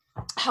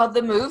How'd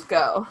the move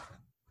go?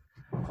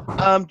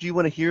 Do you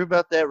want to hear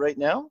about that right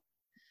now?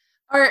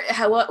 Or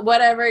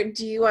whatever.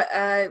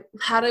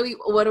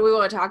 What do we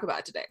want to talk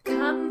about today?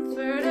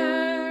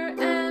 Comforter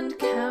and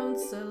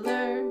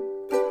counselor,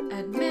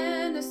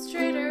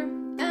 administrator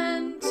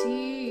and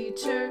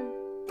teacher,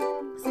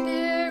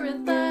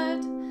 spirit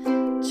led,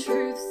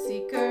 truth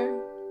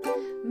seeker,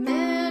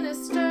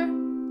 minister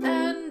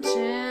and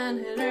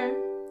janitor,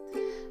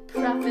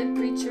 prophet,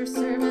 preacher,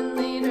 servant,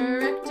 leader,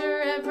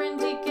 rector, reverend,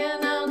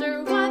 deacon,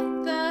 elder.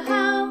 What the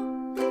hell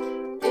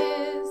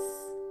is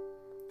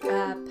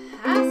a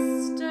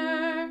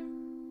pastor?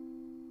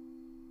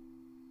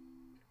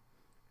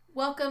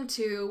 Welcome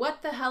to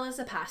What the Hell is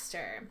a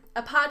Pastor,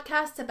 a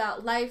podcast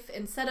about life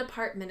in set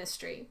apart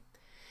ministry.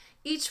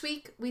 Each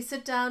week, we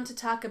sit down to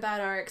talk about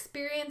our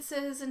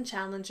experiences and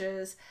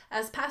challenges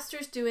as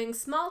pastors doing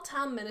small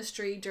town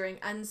ministry during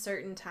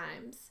uncertain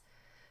times.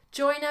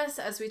 Join us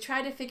as we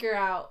try to figure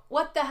out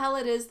what the hell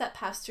it is that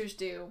pastors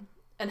do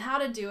and how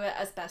to do it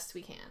as best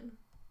we can.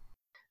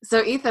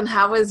 So, Ethan,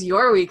 how was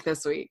your week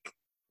this week?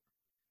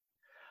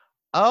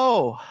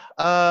 Oh,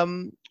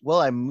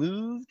 well, I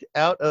moved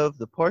out of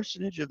the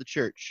parsonage of the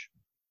church,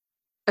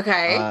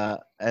 Okay.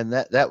 and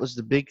that was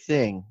the big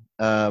thing.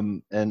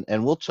 And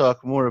we'll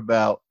talk more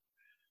about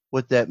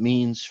what that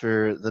means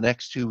for the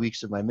next 2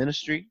 weeks of my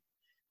ministry,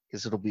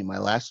 because it'll be my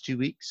last 2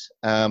 weeks.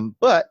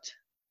 But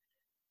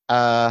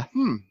uh,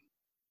 hmm,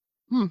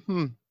 hmm,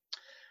 hmm.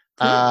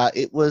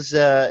 It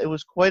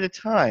was quite a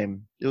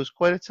time. It was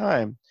quite a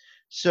time.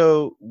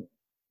 So,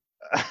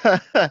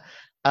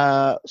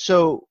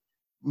 so.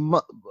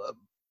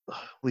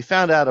 We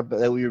found out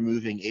that we were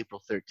moving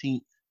April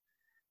 13th.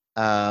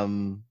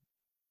 Um,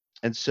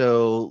 and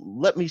so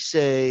let me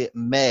say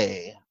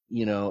May,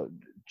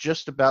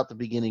 just about the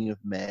beginning of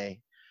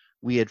May,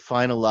 we had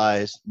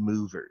finalized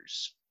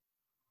movers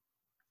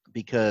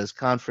because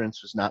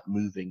conference was not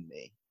moving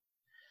me,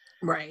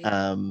 Right.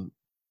 um,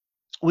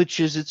 which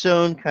is its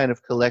own kind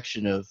of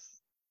collection of,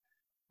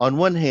 on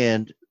one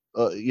hand,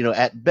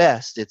 at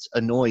best, it's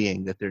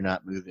annoying that they're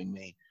not moving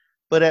me.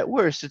 But at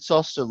worst, it's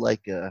also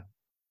like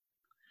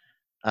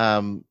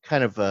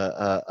kind of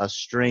a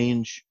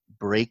strange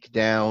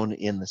breakdown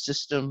in the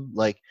system.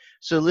 Like,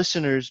 so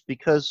listeners,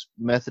 because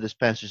Methodist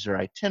pastors are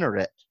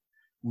itinerant,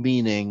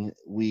 meaning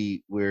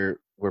we're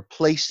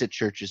placed at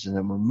churches and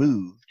then we're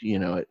moved,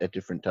 at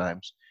different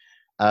times.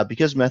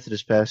 Because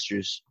Methodist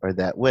pastors are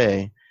that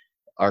way,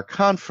 our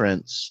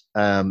conference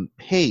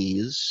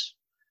pays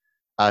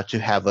to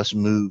have us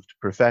moved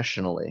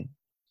professionally,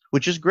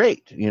 which is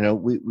great.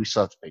 We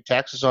still have to pay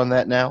taxes on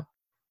that now,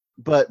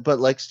 but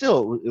like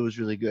still it was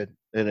really good,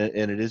 and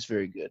it is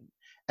very good.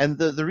 And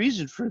the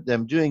reason for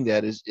them doing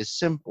that is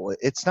simple.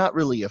 It's not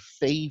really a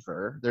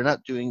favor. They're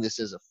not doing this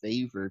as a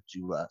favor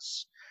to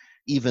us,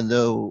 even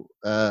though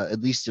at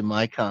least in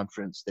my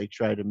conference they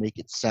try to make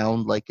it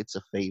sound like it's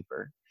a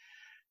favor.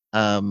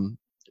 um,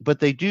 but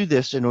they do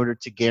this in order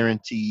to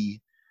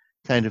guarantee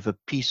kind of a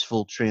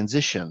peaceful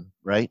transition,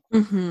 right?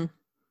 Mm-hmm.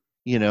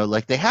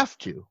 Like they have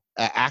to.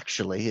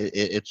 Actually,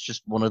 it's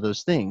just one of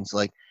those things.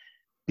 Like,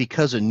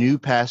 because a new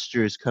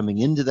pastor is coming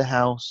into the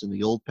house and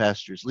the old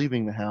pastor is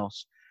leaving the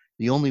house,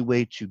 the only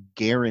way to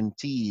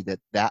guarantee that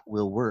that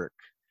will work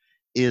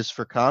is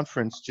for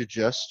conference to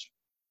just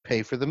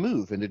pay for the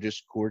move and to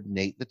just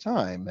coordinate the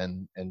time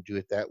and do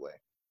it that way.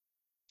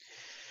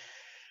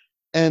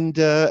 And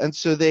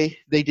so they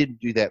didn't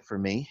do that for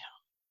me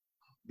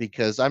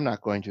because I'm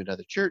not going to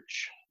another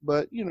church,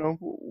 but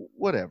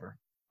whatever.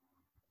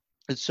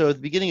 And so at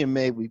the beginning of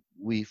May, we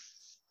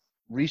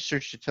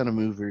researched a ton of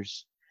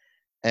movers,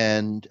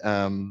 and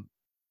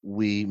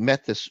we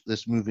met this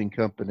moving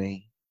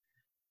company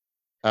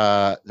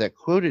that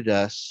quoted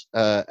us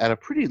at a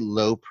pretty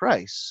low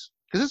price,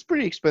 because it's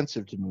pretty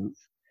expensive to move,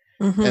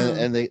 and Mm-hmm.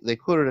 and they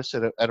quoted us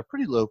at a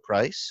pretty low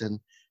price, and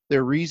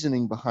their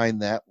reasoning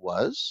behind that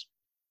was,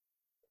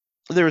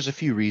 there was a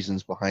few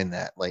reasons behind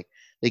that. Like,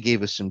 they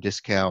gave us some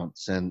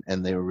discounts, and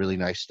they were really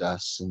nice to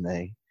us, and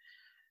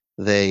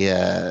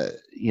there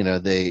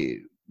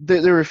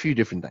were a few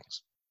different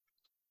things.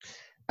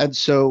 And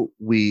so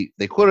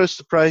they quoted us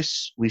the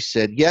price. We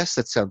said, yes,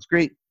 that sounds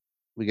great.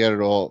 We got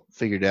it all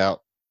figured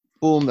out.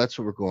 Boom, that's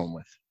what we're going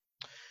with.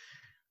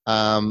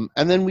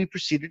 And then we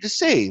proceeded to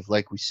save.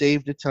 Like, we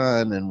saved a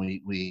ton, and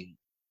we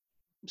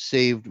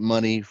saved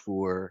money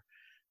for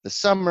the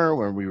summer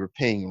when we were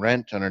paying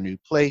rent on our new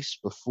place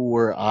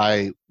before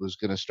I was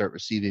going to start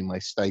receiving my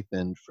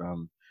stipend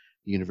from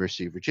the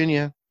University of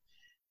Virginia.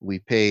 We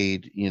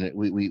paid,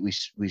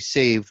 we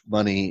saved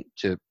money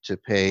to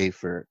pay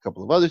for a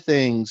couple of other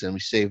things, and we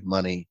saved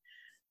money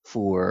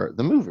for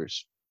the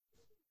movers.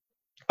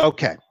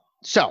 Okay,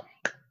 so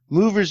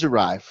movers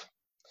arrive.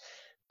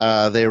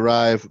 They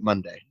arrive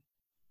Monday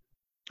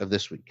of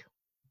this week,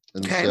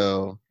 and Okay.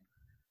 so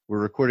we're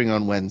recording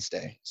on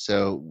Wednesday.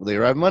 So they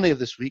arrive Monday of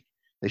this week.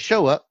 They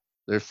show up.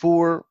 They're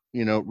four,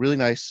 really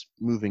nice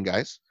moving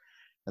guys,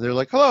 and they're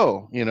like,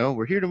 "Hello,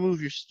 we're here to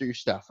move your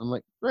stuff." I'm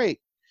like, "Great,"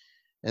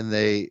 and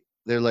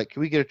they're like, "Can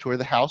we get a tour of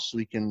the house so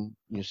we can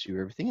see where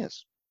everything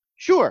is?"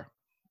 Sure.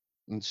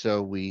 And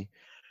so we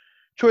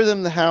tour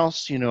them the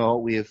house.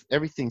 We have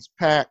everything's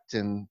packed,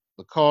 and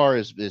the car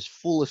is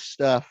full of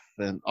stuff,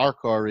 and our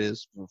car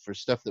is for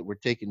stuff that we're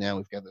taking now.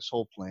 We've got this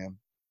whole plan.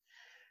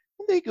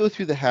 And they go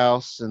through the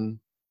house, and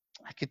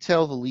I could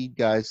tell the lead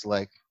guy's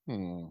like,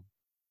 hmm.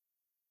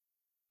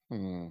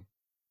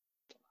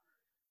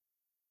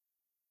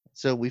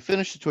 So we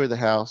finish the tour of the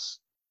house.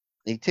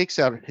 And he takes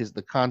out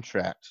the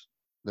contract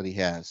that he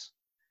has,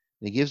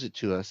 and he gives it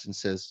to us and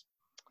says,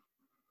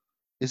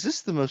 "Is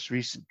this the most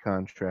recent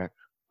contract?"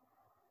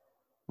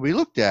 We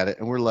looked at it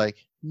and we're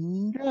like,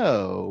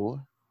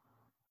 "No,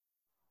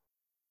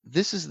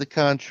 this is the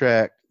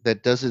contract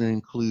that doesn't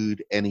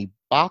include any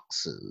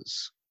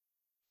boxes."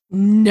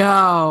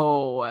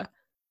 No.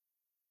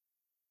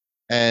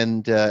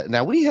 And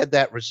now we had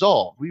that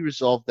resolved. We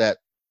resolved that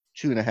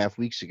 2.5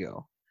 weeks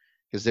ago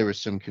because there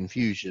was some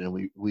confusion,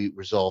 and we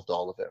resolved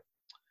all of it.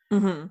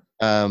 Mm-hmm.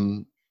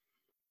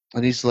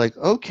 And he's like,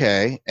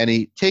 "Okay," and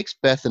he takes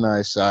Beth and I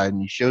aside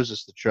and he shows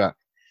us the truck,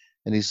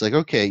 and he's like,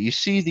 "Okay, you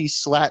see these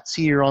slats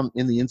here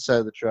in the inside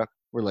of the truck?"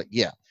 We're like,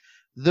 "Yeah,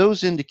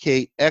 those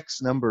indicate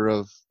X number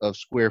of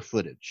square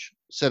footage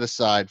set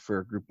aside for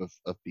a group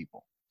of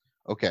people.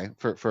 Okay,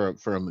 for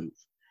a move.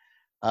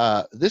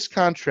 This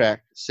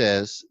contract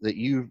says that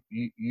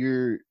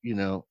you're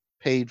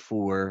paid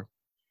for,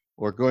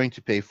 or going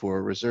to pay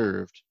for,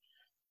 reserved,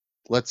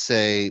 let's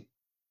say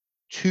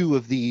 2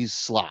 of these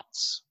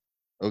slots."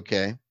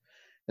 Okay.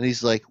 And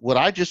he's like, "What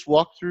I just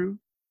walked through,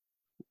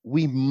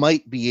 we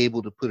might be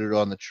able to put it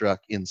on the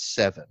truck in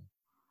 7."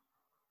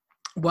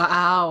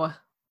 Wow.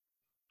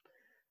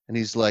 And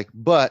he's like,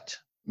 "But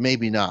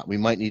maybe not. We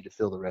might need to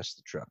fill the rest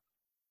of the truck."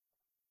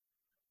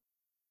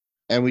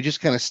 And we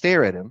just kind of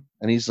stare at him.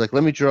 And he's like,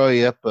 "Let me draw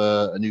you up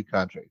a new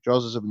contract."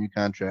 Draws us up a new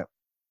contract.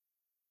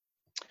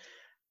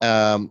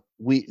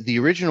 The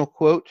original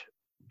quote,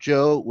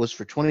 Joe, was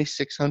for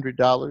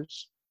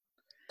 $2,600.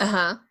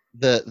 Uh-huh.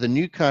 The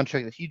new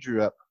contract that he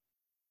drew up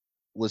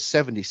was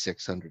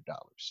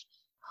 $7,600.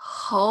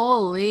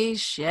 Holy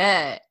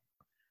shit.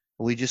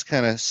 We just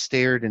kind of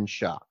stared in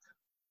shock.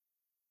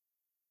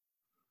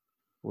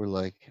 We're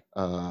like,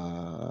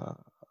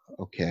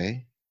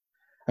 okay.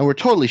 And we're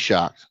totally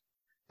shocked.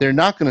 They're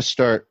not going to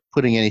start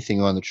putting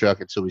anything on the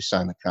truck until we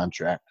sign the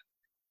contract.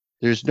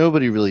 There's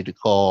nobody really to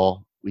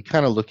call. We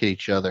kind of look at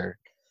each other.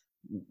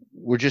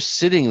 We're just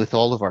sitting with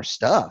all of our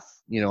stuff.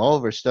 All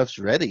of our stuff's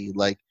ready.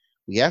 Like,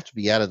 we have to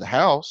be out of the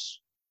house.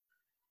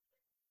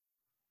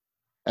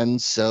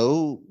 And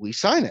so we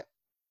sign it.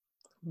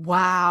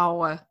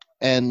 Wow.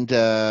 And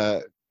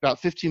about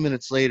 15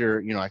 minutes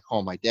later, I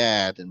call my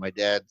dad, and my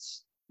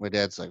dad's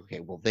like, "Okay,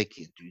 well, they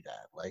can't do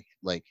that.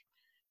 Like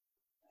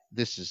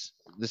this is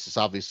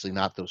obviously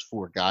not those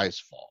 4 guys'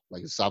 fault.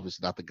 Like, it's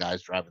obviously not the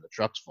guys driving the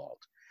truck's fault.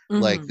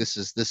 Like, Mm-hmm. this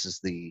is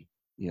the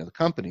the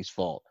company's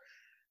fault.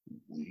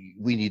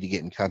 We need to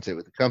get in contact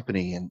with the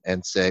company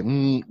and say,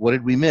 what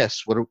did we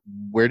miss?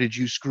 Where did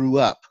you screw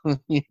up?"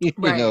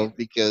 Right.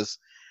 Because,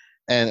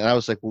 and I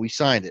was like, "Well, we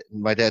signed it."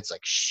 And my dad's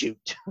like,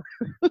 "Shoot,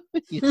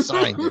 you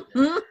signed it."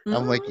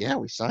 I'm like, "Yeah,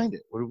 we signed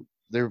it.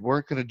 They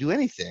weren't going to do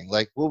anything.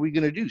 Like, what are we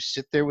going to do?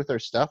 Sit there with our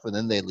stuff and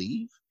then they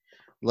leave?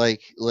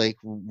 Like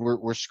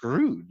we're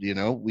screwed.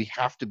 We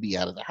have to be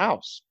out of the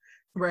house."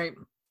 Right.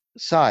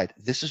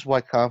 This is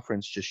why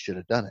conference just should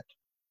have done it,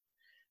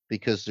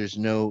 because there's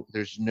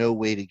no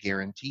way to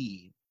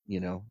guarantee.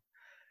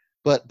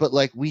 But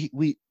like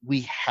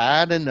we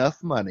had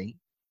enough money.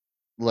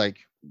 Like,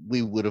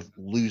 we would have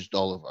lost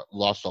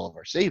all of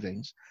our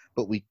savings,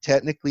 but we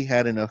technically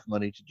had enough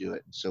money to do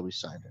it, and so we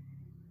signed it.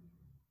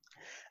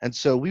 And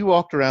so we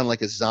walked around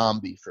like a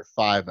zombie for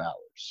 5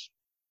 hours,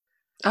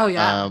 Oh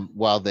yeah.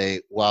 while they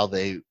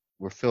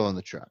were filling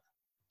the truck.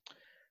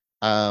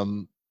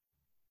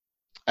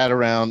 At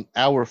around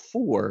hour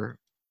 4,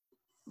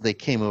 they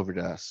came over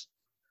to us,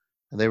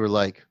 and they were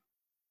like,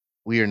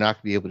 "We are not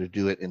going to be able to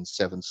do it in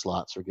 7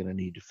 slots. We're going to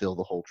need to fill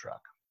the whole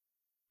truck.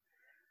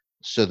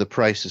 So the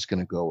price is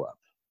going to go up."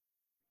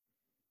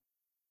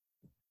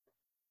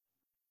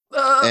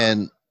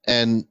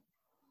 And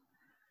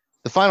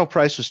the final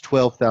price was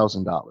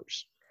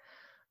 $12,000.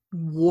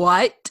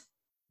 What?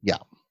 Yeah.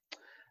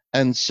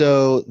 And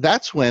so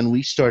that's when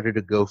we started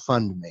a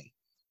GoFundMe.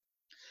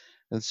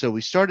 And so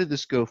we started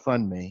this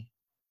GoFundMe,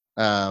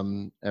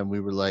 and we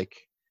were like,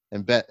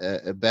 and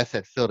Beth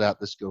had filled out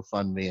this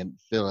GoFundMe and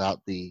filled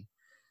out the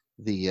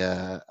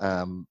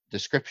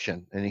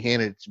description, and he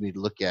handed it to me to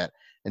look at.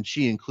 And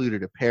she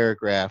included a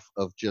paragraph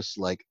of just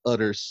like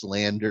utter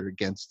slander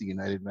against the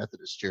United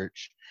Methodist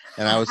Church.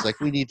 And I was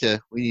like, we need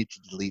to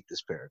delete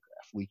this paragraph.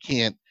 We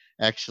can't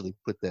actually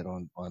put that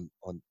on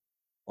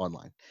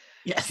online.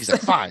 Yes. She's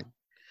like,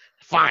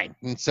 fine.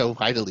 And so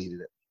I deleted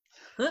it.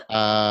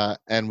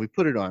 And we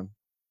put it on.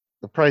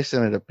 The price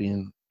ended up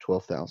being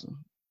 $12,000.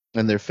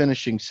 And they're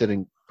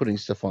putting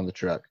stuff on the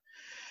truck.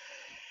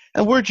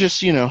 And we're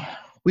just, we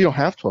don't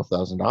have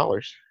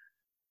 $12,000.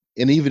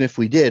 And even if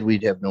we did,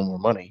 we'd have no more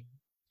money.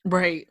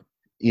 Right.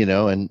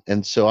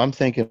 And so I'm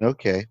thinking,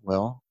 okay,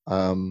 well,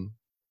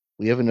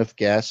 we have enough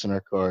gas in our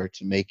car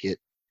to make it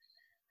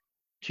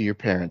to your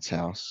parents'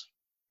 house.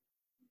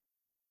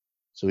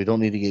 so we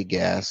don't need to get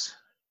gas.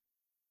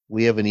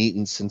 We haven't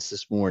eaten since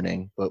this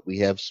morning, but we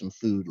have some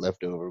food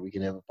left over. We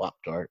can have a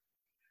Pop-Tart.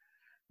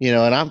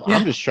 And I'm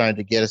Yeah. just trying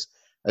to get us.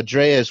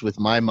 Adrea's with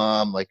my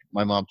mom. Like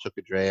my mom took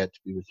Adrea to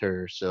be with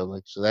her, so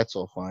that's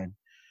all fine.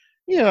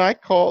 I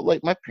call,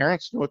 like, my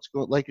parents know what's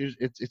going. Like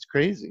it's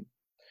crazy.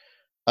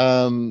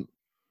 Um,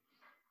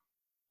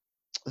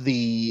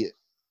 the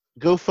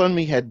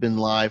GoFundMe had been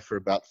live for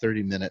about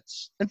 30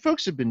 minutes, and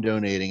folks had been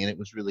donating, and it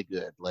was really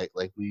good. Like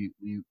we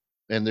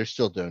and they're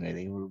still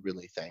donating. We're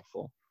really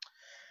thankful.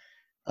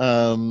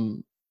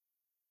 Um,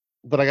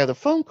 but I got a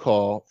phone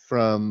call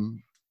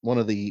from one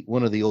of the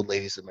old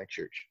ladies at my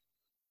church.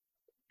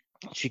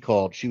 She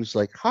called. She was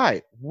like,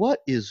 "Hi, what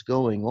is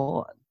going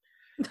on?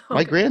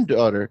 My Okay.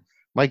 granddaughter,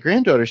 my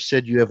granddaughter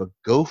said you have a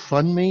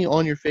GoFundMe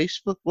on your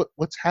Facebook.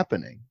 What's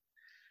happening?"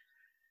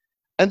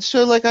 And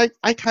so, like,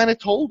 I kind of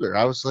told her.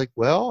 I was like,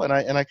 "Well," and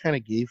I kind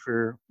of gave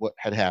her what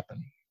had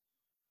happened.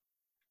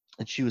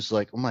 And she was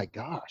like, "Oh my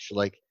gosh,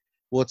 like,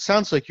 well, it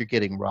sounds like you're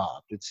getting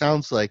robbed. It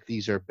sounds like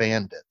these are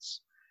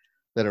bandits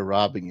that are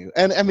robbing you."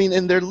 And I mean,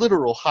 and they're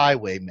literal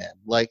highwaymen.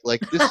 Like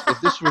this,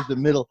 if this was the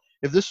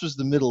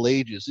Middle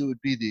Ages, it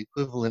would be the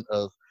equivalent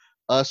of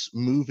us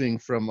moving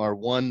from our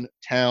one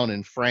town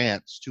in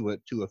France to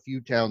a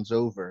few towns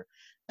over,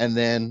 and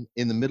then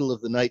in the middle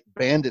of the night,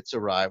 bandits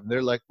arrive, and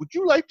they're like, "Would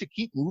you like to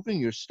keep moving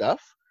your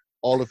stuff?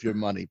 All of your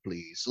money,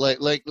 please." Like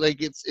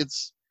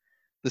it's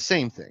the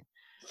same thing.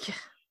 Yeah.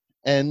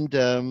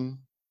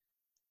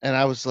 And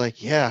I was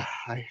like, "Yeah,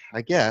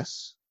 I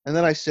guess." And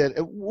then I said,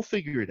 "We'll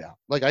figure it out."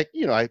 Like, I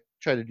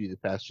try to do the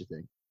pastor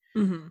thing.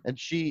 Hmm. And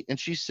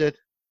she said,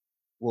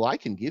 "Well, I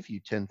can give you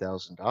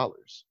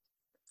 $10,000."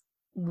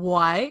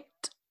 What?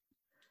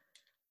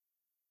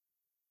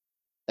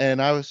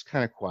 And I was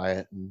kind of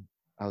quiet, and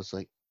I was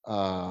like,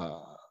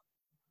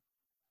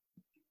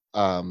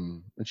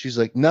 and she's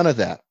like, "None of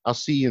that. I'll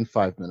see you in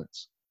 5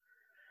 minutes."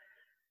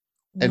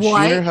 And What?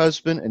 she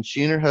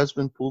and her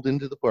husband pulled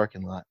into the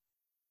parking lot,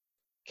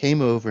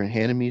 came over and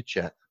handed me a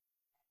check,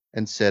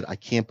 and said, "I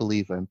can't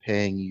believe I'm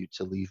paying you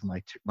to leave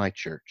my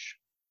church,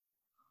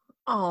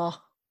 Oh,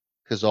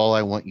 because all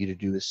I want you to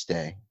do is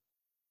stay.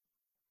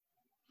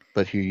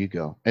 But here you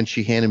go." And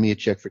she handed me a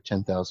check for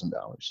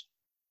 $10,000.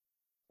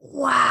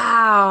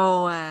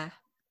 wow.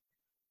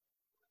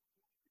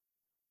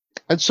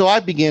 And so I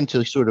began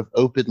to sort of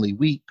openly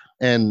weep,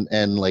 and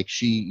like,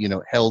 she,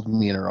 held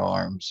me in her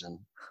arms and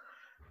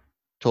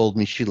told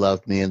me she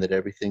loved me and that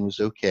everything was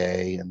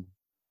okay. And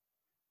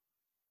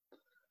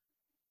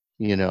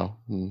you know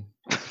and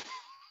she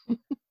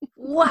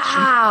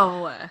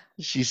Wow.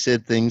 she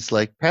said things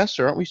like,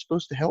 "Pastor, aren't we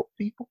supposed to help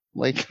people?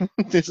 Like,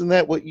 isn't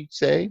that what you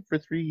say for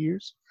 3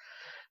 years?"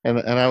 And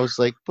I was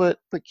like, but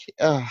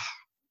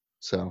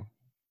so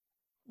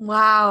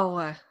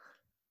Wow.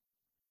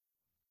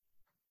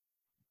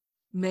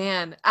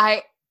 Man,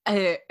 I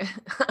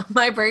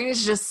my brain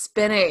is just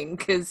spinning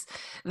because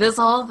this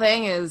whole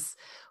thing is,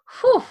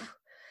 whew.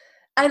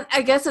 And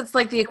I guess it's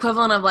like the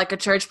equivalent of like a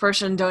church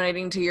person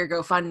donating to your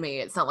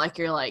GoFundMe. It's not like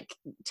you're like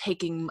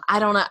taking, I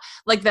don't know,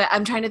 like that.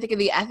 I'm trying to think of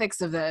the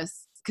ethics of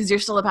this because you're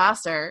still a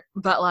pastor,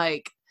 but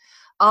like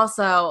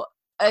also,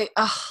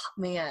 oh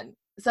man.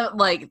 So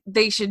like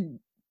they should,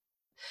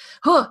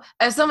 whew,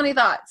 I have so many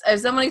thoughts. I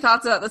have so many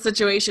thoughts about the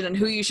situation and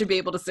who you should be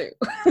able to sue.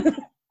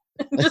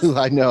 Just,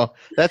 I know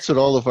that's what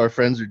all of our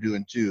friends are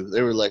doing too.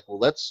 They were like, "Well,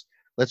 let's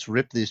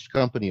rip this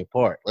company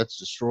apart. Let's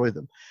destroy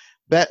them."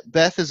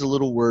 Beth is a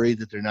little worried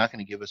that they're not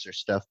going to give us their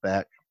stuff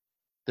back.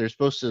 They're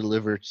supposed to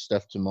deliver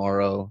stuff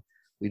tomorrow.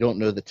 We don't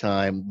know the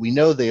time. We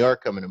know they are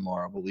coming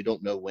tomorrow, but we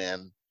don't know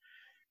when.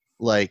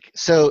 Like,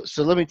 so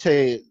let me tell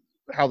you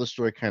how the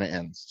story kind of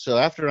ends. So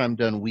after I'm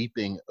done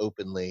weeping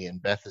openly,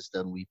 and Beth is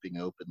done weeping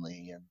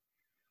openly,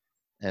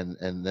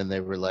 and then they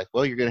were like,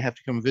 "Well, you're gonna have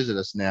to come visit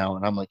us now."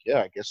 And I'm like,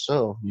 "Yeah, I guess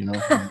so.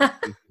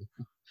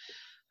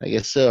 I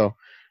guess so."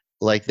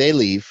 Like, they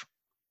leave.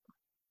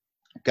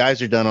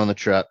 Guys are done on the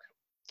truck,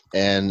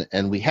 and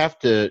we have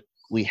to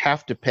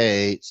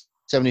pay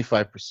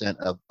 75%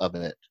 of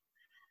it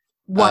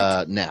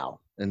what? now.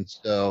 And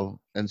so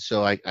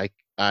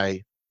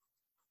I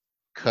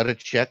cut a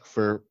check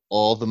for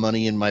all the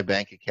money in my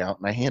bank account,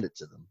 and I hand it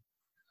to them.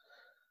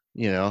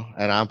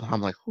 And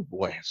I'm like, "Oh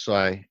boy." So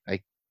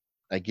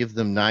I give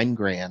them 9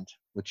 grand,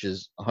 which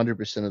is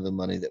 100% of the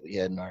money that we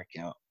had in our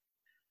account.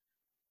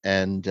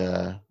 And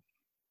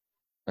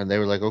they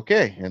were like,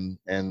 "Okay."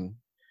 And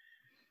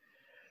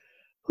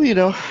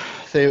well,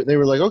 they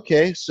were like,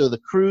 "Okay, so the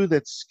crew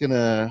that's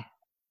gonna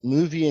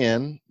move you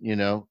in,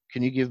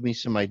 can you give me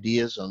some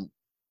ideas on,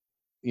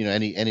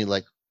 any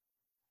like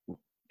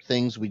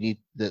things we need,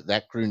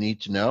 that crew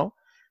need to know?"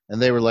 And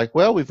they were like,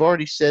 "Well, we've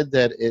already said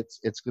that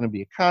it's going to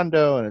be a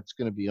condo, and it's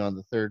going to be on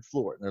the third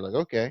floor." And they're like,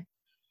 "Okay."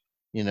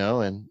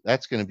 And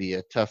that's going to be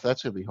that's going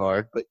to be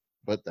hard,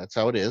 but that's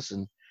how it is.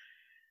 And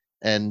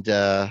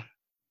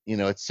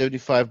it's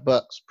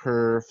 $75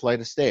 per flight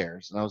of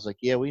stairs. And I was like,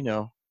 "Yeah, we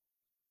know.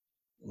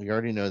 We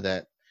already know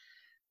that."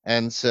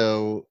 And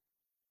so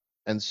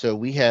and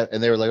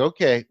they were like,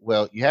 "Okay,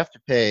 well, you have to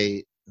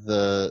pay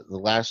the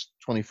last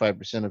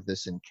 25% of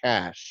this in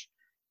cash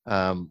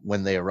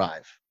when they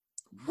arrive.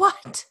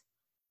 What?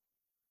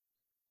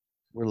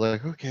 We're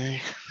like,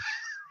 okay.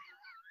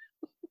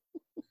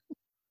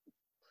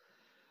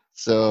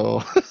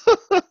 So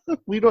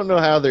we don't know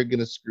how they're going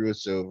to screw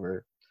us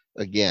over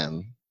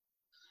again,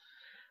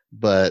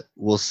 but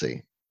we'll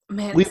see.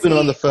 Man, We've been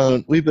on the see,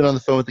 phone. We've been on the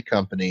phone with the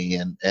company,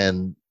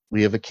 and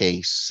we have a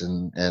case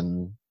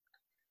and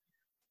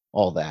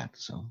all that.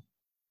 So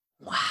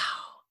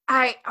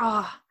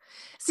wow.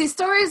 See,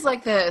 stories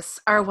like this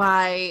are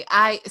why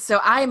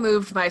I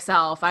moved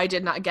myself. I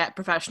did not get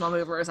professional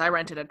movers. I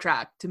rented a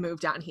truck to move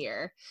down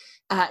here.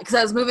 Because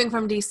I was moving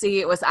from DC.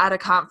 It was at a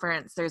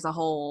conference. There's yeah.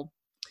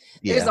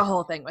 a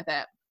whole thing with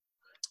it.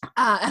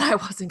 And I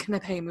wasn't going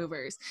to pay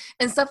movers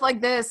and stuff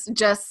like this.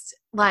 Just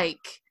like,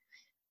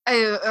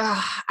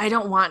 I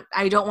don't want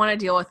to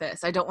deal with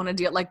this. I don't want to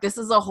deal, like, this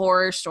is a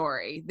horror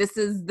story. This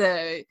is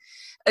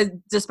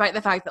despite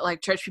the fact that like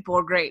church people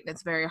are great and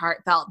it's very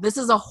heartfelt, this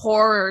is a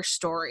horror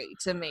story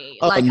to me.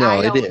 Oh Like, no,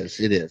 it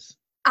is. It is.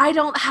 I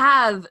don't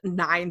have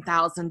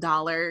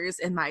 $9,000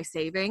 in my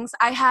savings.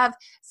 I have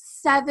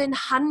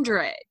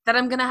 700 that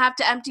I'm going to have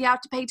to empty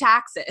out to pay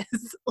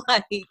taxes.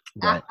 Like,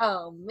 Right.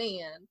 oh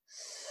man.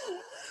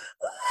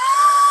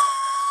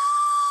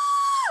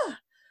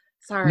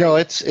 Sorry.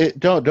 No,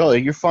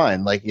 don't. You're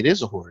fine. Like it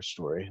is a horror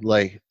story.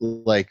 Like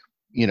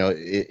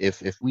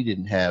if we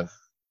didn't have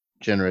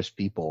generous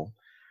people,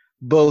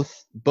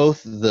 both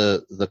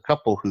the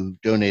couple who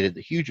donated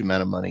the huge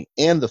amount of money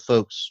and the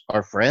folks,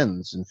 our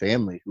friends and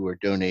family who are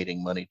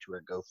donating money to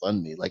our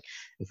GoFundMe. Like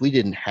if we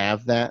didn't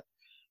have that,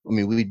 I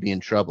mean, we'd be in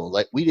trouble.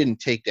 Like we didn't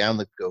take down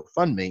the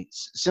GoFundMe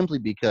simply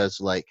because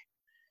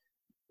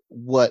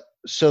what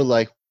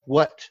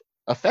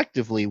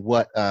effectively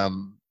what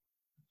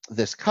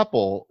this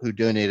couple who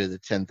donated the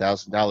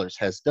 $10,000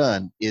 has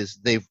done is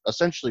they've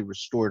essentially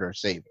restored our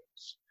savings.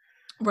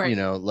 Right.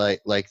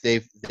 Like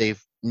they've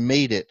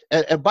made it.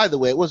 And by the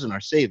way, it wasn't our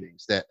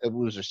savings that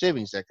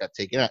got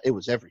taken out. It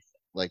was everything.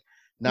 Like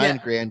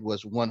 $9,000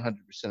 was 100%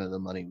 of the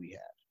money we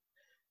had.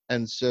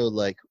 And so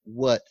like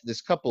what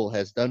this couple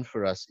has done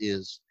for us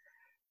is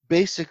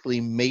basically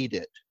made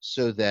it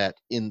so that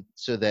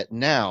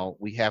now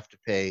we have to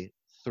pay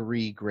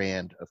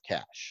 $3,000 of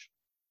cash.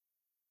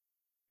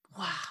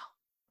 Wow.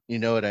 You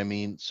know what I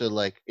mean? So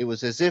like it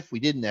was as if we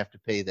didn't have to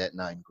pay that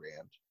 $9,000.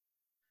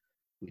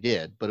 We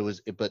did,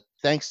 but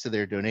thanks to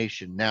their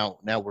donation, now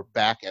we're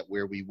back at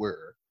where we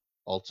were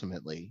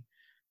ultimately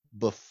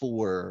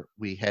before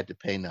we had to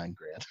pay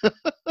 $9,000.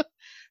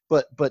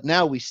 but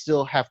now we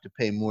still have to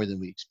pay more than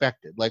we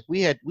expected. Like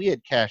we had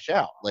cash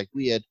out. Like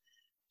we had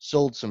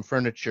sold some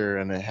furniture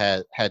and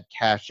had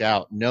cash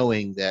out,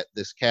 knowing that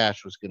this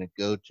cash was going to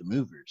go to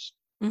movers.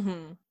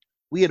 Mm-hmm.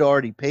 We had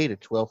already paid a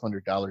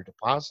 $1,200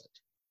 deposit.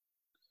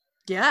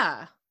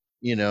 Yeah.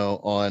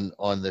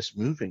 On this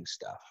moving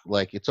stuff.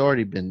 Like it's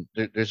already been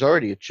there's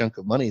already a chunk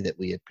of money that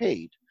we had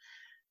paid.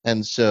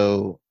 And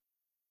so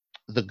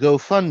the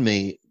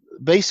GoFundMe,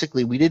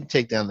 basically we didn't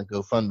take down the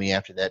GoFundMe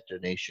after that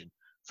donation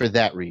for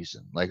that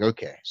reason. Like,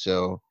 okay,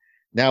 so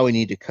now we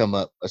need to come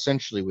up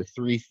essentially with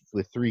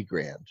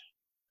 $3,000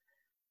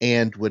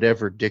 and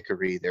whatever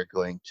dickery they're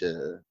going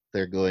to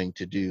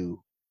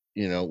do,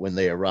 when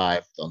they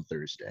arrive on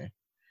Thursday.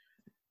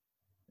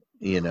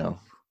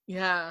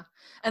 Yeah.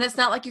 And it's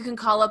not like you can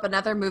call up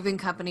another moving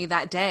company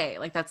that day.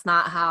 Like that's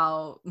not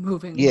how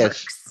moving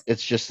works.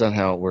 It's just not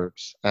how it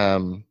works.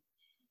 And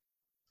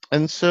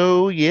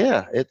so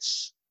yeah,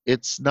 it's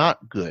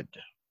not good.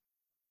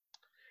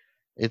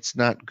 It's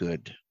not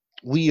good.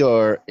 We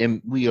are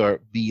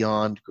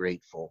beyond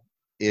grateful.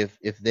 If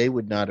they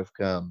would not have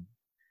come,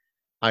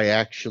 I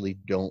actually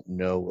don't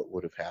know what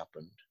would have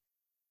happened.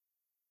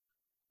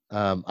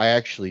 I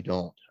actually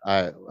don't.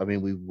 I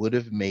mean, we would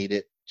have made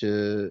it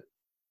to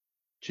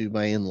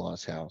my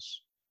in-laws'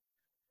 house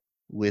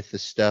with the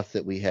stuff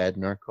that we had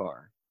in our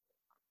car,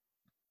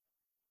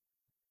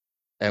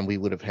 and we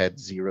would have had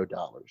 $0.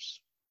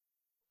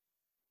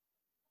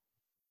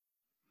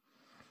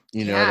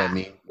 You know what I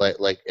mean?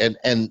 Like, and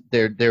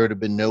there would have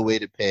been no way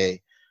to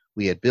pay.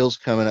 We had bills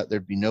coming up.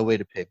 There'd be no way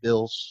to pay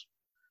bills.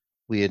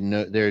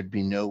 There'd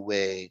be no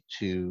way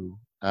to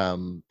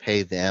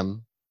pay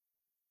them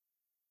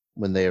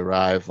when they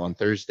arrive on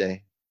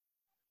Thursday.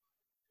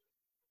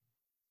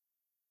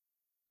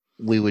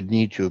 We would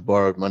need to have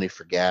borrowed money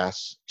for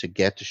gas to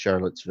get to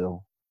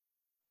Charlottesville.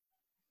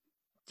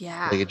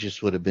 Yeah. Like it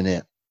just would have been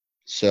it.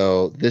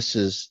 So this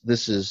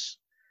is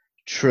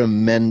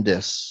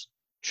tremendous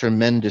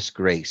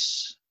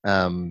grace.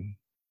 And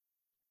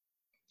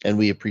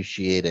we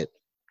appreciate it,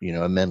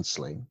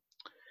 immensely.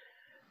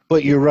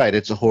 But you're right,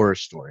 it's a horror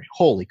story.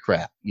 Holy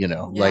crap,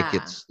 like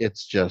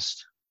it's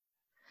just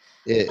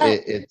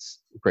it's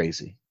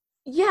crazy.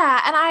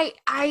 Yeah, and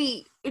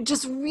I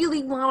just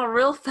really want to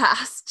real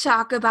fast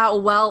talk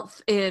about wealth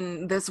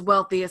in this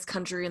wealthiest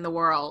country in the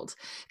world,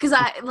 because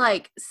I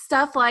like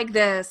stuff like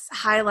this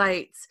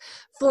highlights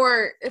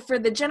for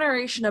the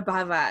generation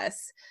above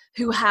us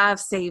who have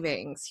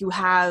savings, who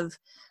have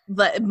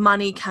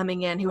money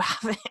coming in, who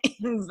have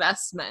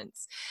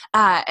investments,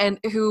 and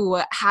who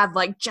have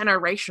like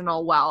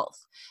generational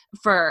wealth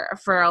for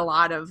a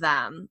lot of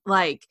them.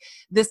 Like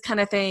this kind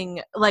of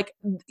thing, like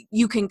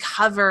you can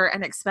cover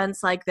an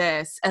expense like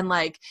this, and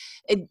like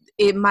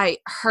it might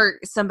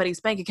hurt somebody's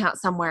bank account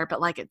somewhere,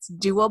 but like it's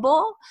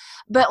doable.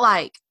 But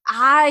like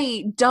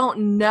I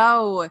don't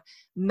know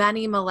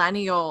many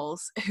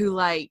millennials who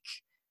like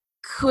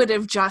could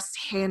have just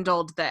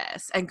handled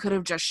this and could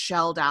have just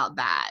shelled out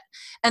that.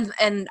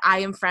 And I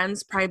am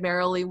friends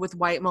primarily with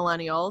white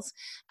millennials.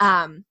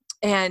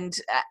 And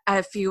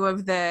a few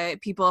of the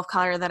people of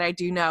color that I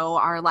do know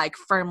are like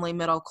firmly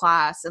middle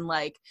class, and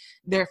like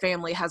their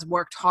family has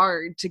worked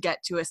hard to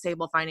get to a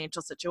stable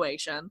financial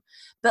situation.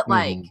 But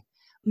like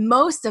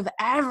most of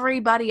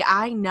everybody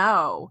I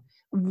know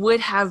would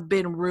have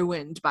been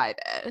ruined by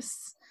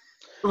this.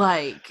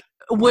 Like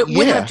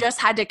would have just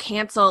had to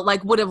cancel,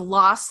 like would have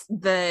lost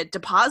the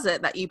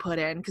deposit that you put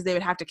in, because they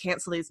would have to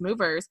cancel these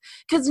movers,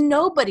 because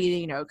nobody,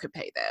 you know, could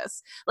pay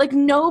this. Like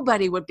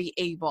nobody would be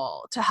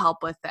able to help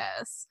with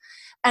this.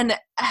 And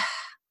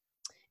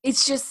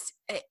it's just,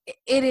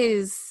 it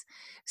is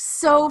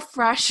so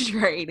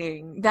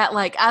frustrating that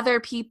like other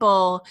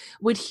people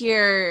would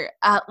hear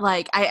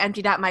like I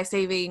emptied out my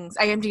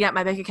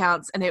bank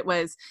accounts and it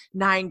was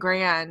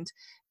 $9,000.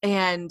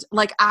 And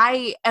like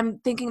I am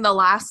thinking the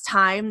last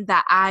time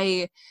that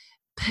I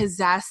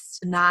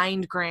possessed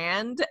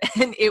 $9,000,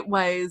 and it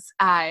was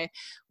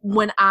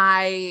when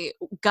I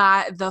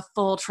got the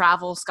full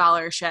travel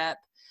scholarship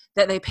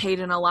that they paid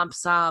in a lump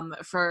sum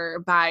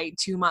for by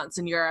 2 months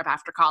in Europe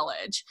after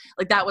college.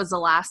 Like that was the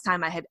last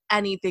time I had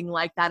anything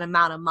like that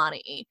amount of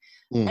money.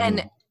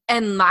 And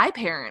my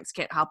parents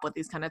can't help with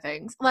these kind of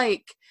things.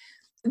 Like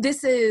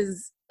this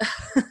is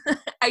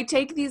I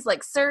take these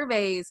like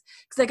surveys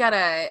because I got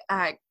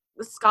a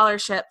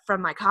scholarship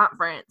from my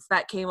conference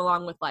that came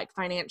along with like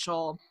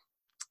financial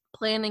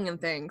planning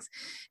and things.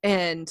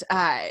 And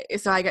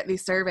so I get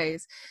these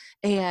surveys,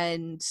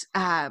 and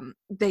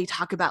they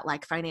talk about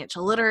like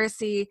financial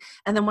literacy.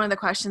 And then one of the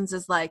questions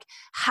is like,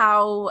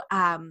 how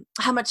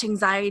much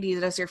anxiety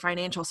does your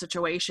financial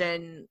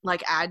situation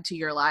like add to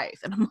your life?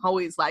 And I'm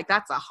always like,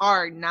 that's a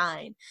hard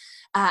 9.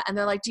 And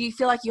they're like, do you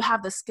feel like you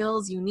have the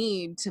skills you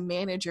need to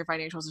manage your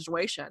financial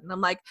situation? And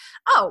I'm like,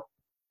 oh,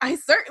 I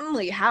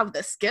certainly have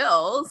the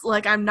skills.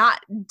 Like I'm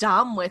not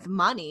dumb with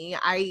money.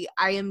 I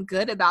am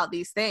good about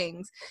these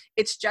things.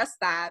 It's just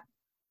that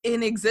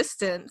in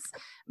existence,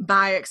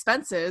 my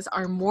expenses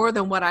are more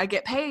than what I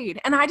get paid.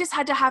 And I just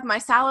had to have my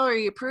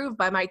salary approved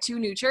by my 2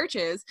 new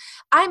churches.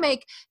 I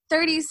make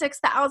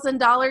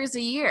 $36,000 a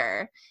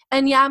year.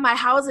 And yeah, my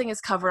housing is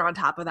covered on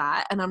top of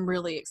that. And I'm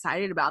really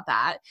excited about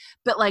that.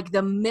 But like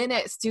the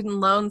minute student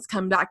loans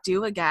come back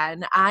due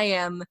again, I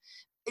am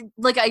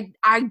like,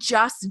 I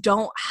just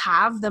don't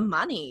have the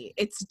money.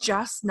 It's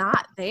just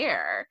not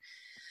there.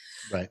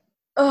 Right.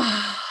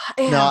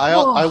 Now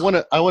I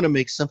want to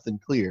make something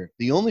clear.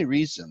 The only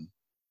reason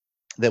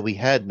that we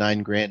had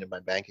 $9,000 in my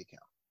bank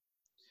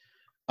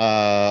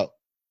account,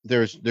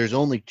 there's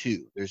only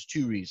two. There's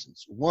 2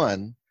 reasons.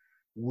 One,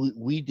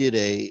 we did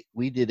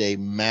a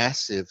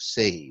massive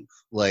save.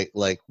 Like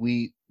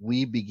we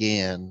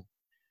began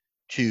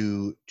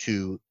to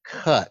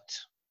cut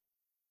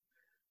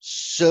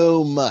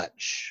so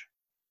much,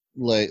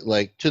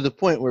 like to the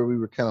point where we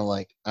were kind of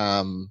like,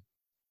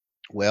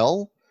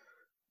 well,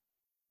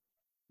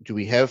 do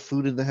we have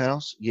food in the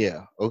house?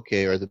 Yeah.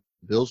 Okay. Are the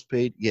bills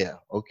paid? Yeah.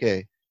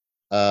 Okay.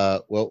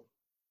 Well,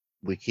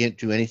 we can't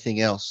do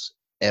anything else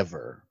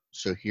ever.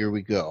 So here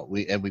we go.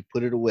 We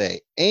put it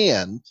away.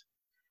 And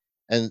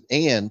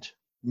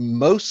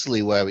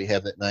mostly why we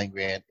have that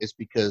 $9,000 is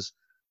because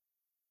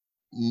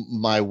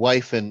my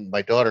wife and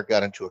my daughter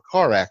got into a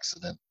car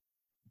accident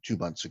 2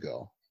 months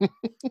ago.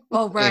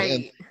 Oh,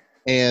 right.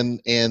 and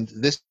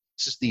this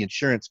is the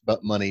insurance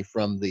money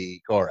from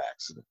the car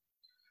accident.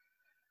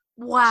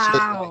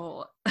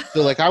 Wow.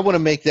 So like I want to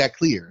make that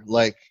clear.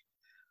 Like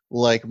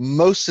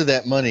most of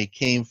that money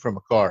came from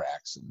a car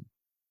accident.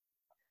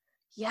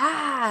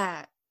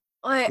 Yeah.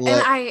 And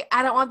I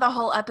don't want the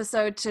whole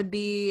episode to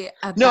be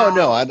about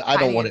No, I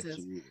don't want it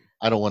to either.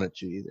 I don't want it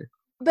to either.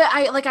 But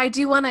I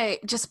do want to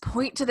just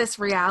point to this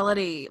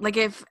reality. Like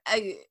if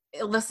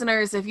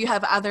listeners, if you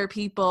have other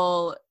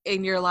people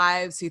in your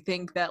lives who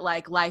think that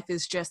like life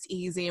is just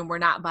easy and we're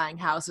not buying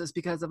houses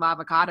because of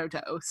avocado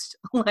toast,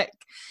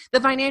 like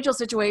the financial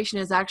situation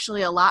is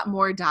actually a lot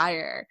more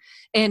dire,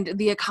 and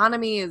the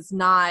economy is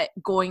not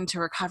going to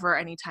recover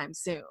anytime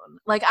soon.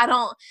 Like I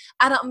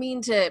don't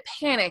mean to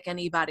panic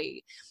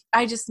anybody.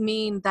 I just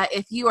mean that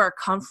if you are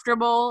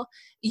comfortable,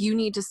 you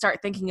need to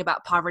start thinking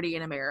about poverty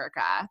in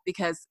America,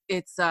 because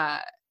it's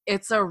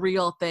a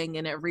real thing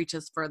and it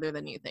reaches further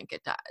than you think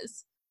it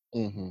does.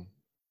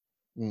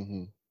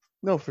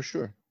 No, for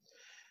sure.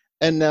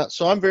 And now,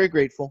 so I'm very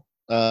grateful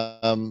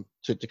to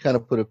kind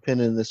of put a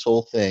pin in this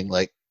whole thing.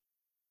 Like,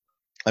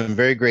 I'm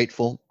very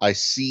grateful. I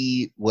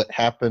see what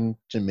happened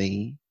to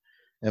me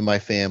and my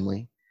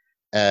family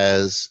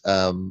as,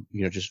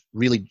 just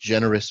really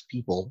generous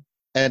people,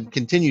 and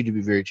continue to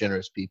be very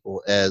generous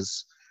people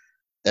as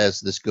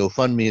this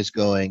GoFundMe is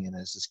going, and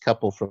as this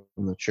couple from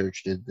the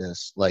church did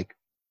this, like,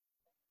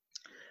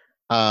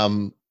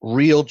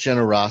 real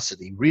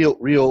generosity,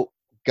 real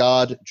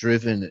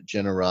God-driven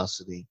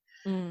generosity,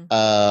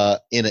 Mm.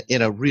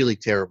 in a really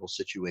terrible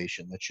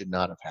situation that should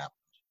not have happened.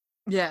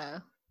 Yeah.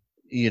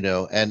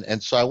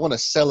 And so I want to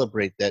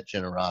celebrate that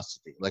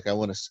generosity. Like, I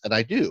want to, and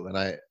I do,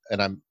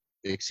 and I'm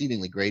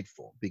exceedingly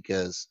grateful,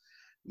 because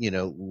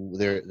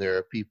there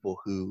are people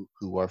who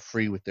are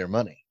free with their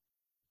money,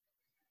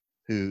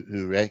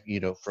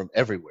 from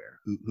everywhere,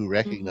 who Mm-hmm.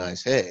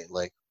 recognize, hey,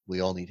 like, we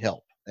all need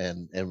help,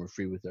 and we're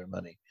free with their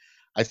money.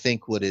 I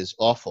think what is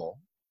awful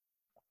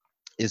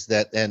is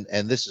that, and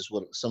this is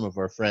what some of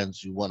our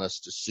friends who want us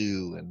to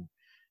sue and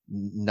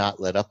not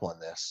let up on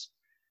this.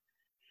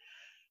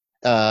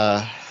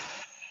 Uh,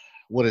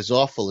 what is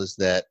awful is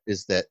that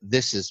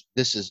this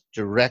is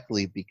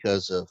directly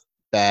because of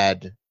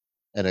bad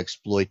and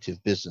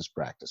exploitive business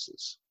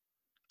practices.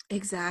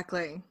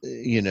 Exactly.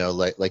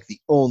 Like the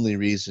only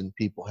reason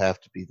people have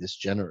to be this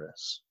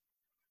generous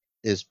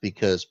is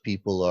because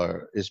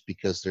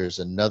there's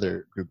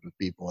another group of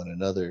people and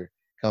another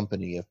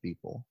company of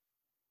people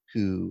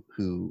who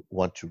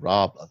want to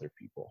rob other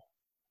people.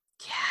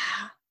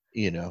 Yeah.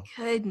 you know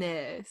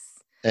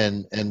Goodness.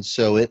 and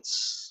so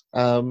it's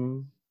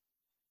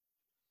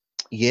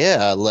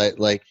yeah,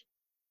 like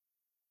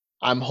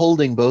I'm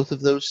holding both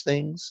of those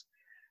things.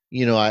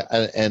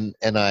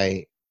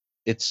 I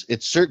it's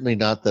certainly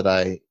not that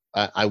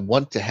I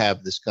want to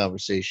have this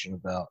conversation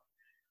about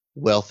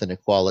wealth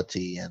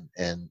inequality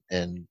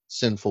and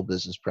sinful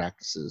business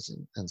practices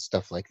and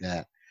stuff like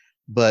that.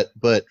 But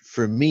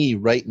for me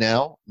right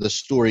now, the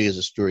story is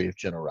a story of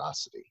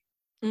generosity,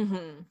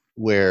 Mm-hmm.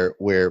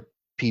 where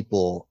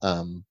people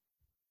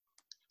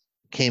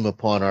came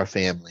upon our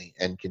family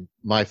and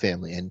my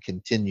family, and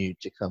continue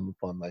to come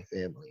upon my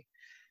family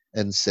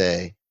and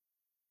say,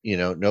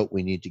 no,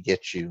 we need to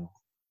get you.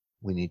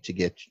 We need to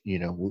get,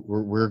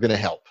 we're going to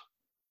help.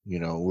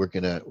 We're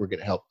going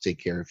to help take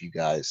care of you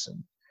guys,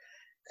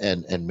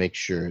 and make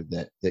sure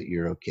that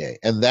you're okay.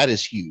 And that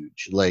is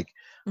huge. Like,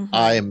 I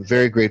Mm-hmm. am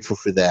very grateful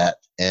for that.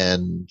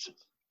 And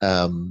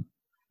um,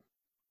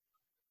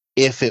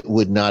 if it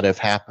would not have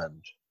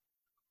happened,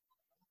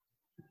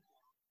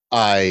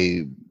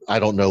 I I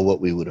don't know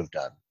what we would have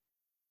done.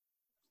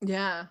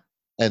 Yeah.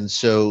 And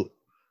so,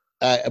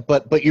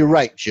 but you're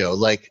right, Joe.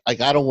 Like I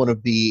don't want to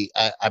be.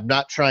 I'm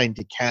not trying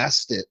to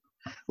cast it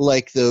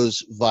like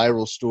those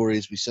viral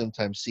stories we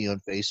sometimes see on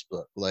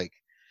Facebook. Like,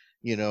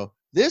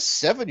 this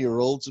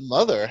 7-year-old's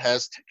mother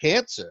has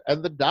cancer,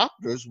 and the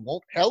doctors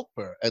won't help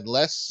her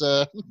unless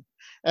and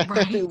it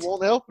Right.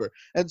 won't help her.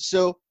 And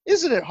so,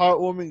 isn't it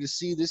heartwarming to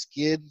see this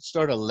kid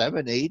start a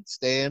lemonade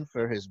stand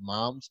for his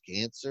mom's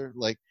cancer?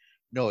 Like,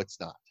 no, it's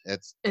not.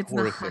 It's It's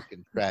not. horrific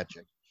and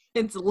tragic.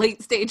 It's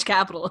late stage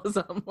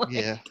capitalism.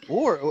 Yeah. Like,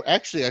 Or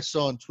actually, I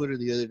saw on Twitter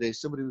the other day,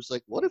 somebody was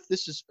like, "What if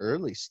this is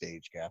early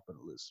stage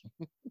capitalism?"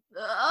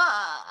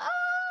 ah.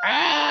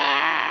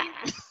 Ah!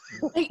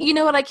 You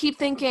know what I keep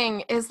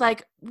thinking is,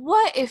 like,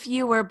 what if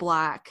you were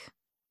Black?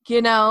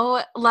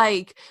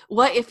 Like,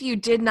 what if you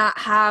did not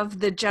have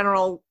the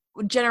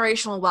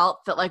generational wealth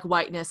that, like,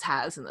 whiteness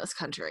has in this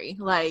country?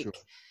 Sure. Like,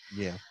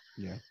 Yeah.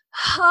 Yeah.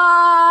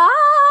 ah,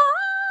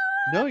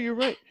 No, you're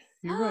right.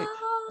 You're right.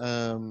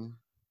 ah. You're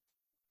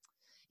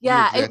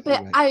Yeah, exactly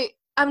but right.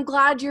 I'm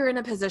glad you're in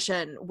a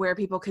position where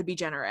people could be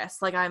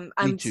generous. Like, Me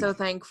I'm too. so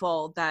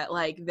thankful that,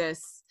 like,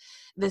 this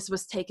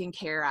was taken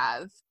care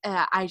of.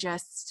 I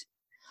just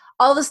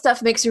all this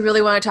stuff makes you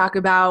really want to talk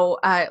about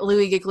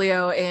Louis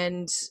Giglio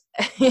and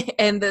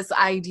and this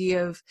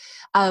idea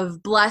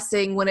of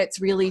blessing when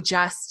it's really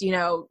just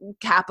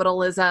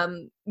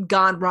capitalism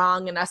gone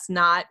wrong and us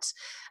not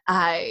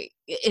uh,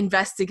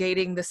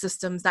 investigating the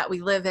systems that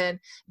we live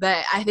in.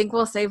 But I think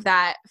we'll save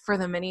that for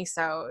the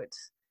mini-sode.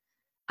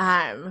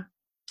 Um,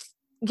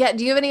 yeah.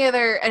 Do you have any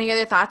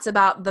other thoughts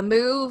about the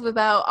move,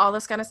 about all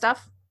this kind of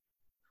stuff?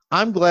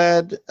 I'm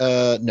glad.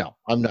 No,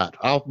 I'm not.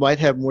 I might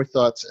have more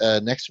thoughts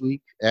next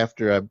week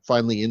after I'm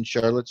finally in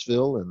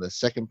Charlottesville and the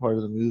second part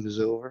of the move is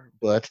over.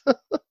 But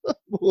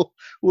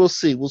we'll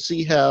see. We'll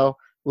see how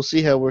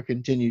we're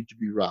continued to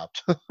be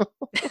robbed.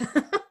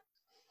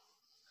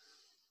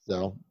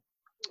 So,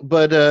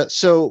 but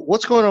so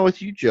what's going on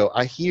with you, Joe?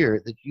 I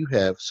hear that you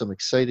have some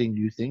exciting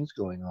new things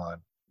going on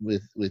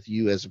with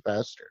you as a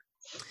pastor.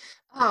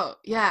 Oh,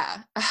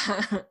 yeah.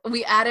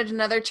 We added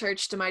another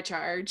church to my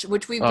charge,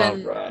 which we've All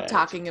been right.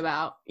 talking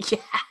about.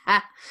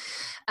 Yeah.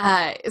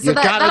 So You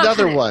got that'll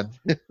another kind of one.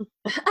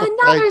 I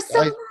another I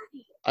somebody.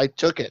 I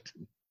took it. It's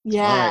mine.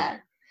 Yeah.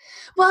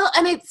 Well,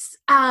 and it's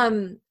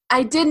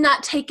I did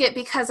not take it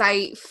because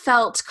I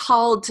felt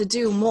called to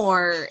do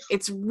more.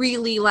 It's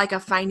really like a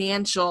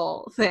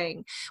financial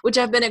thing, which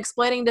I've been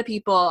explaining to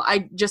people.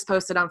 I just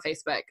posted on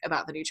Facebook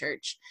about the new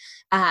church.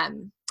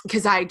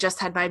 Because I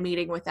just had my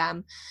meeting with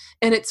them.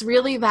 And it's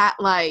really that,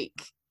 like,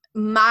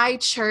 my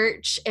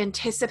church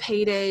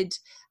anticipated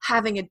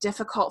having a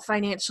difficult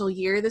financial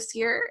year this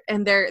year,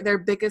 and their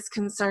biggest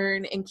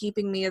concern in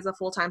keeping me as a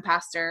full-time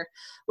pastor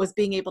was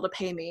being able to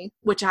pay me,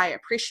 which I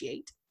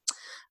appreciate.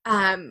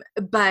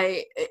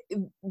 But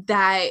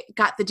that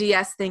got the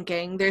DS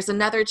thinking. There's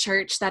another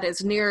church that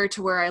is nearer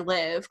to where I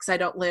live, because I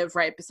don't live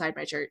right beside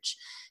my church,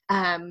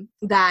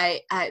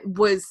 that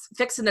was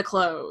fixing to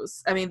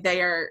close. I mean,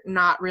 they are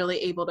not really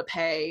able to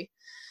pay.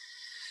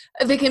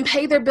 They can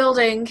pay their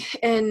building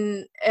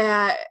and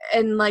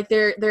like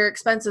their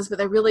expenses, but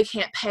they really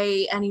can't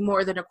pay any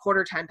more than a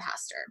quarter-time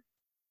pastor.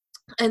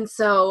 And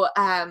so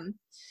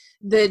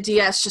the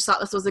DS just thought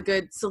this was a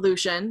good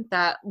solution,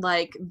 that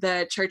like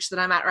the church that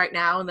I'm at right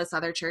now and this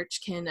other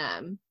church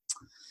can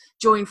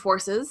join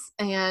forces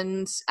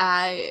and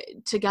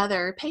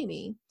together pay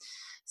me.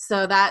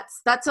 So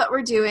that's what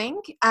we're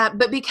doing.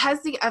 But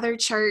because the other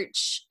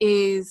church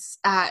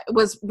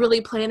was really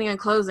planning on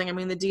closing, I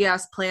mean, the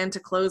DS planned to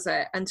close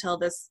it until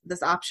this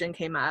option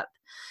came up.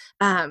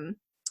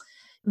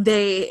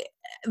 They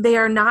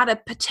are not a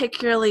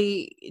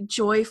particularly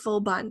joyful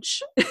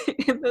bunch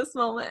in this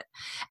moment.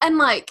 And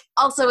like,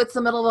 also it's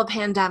the middle of a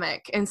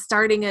pandemic, and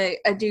starting a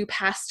new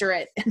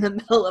pastorate in the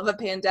middle of a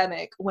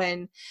pandemic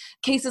when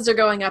cases are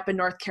going up in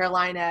North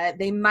Carolina,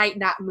 they might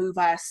not move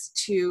us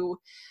to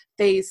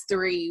phase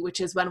 3, which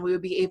is when we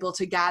would be able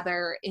to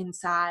gather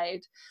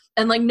inside.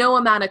 And like, no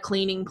amount of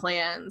cleaning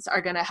plans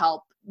are going to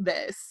help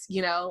this,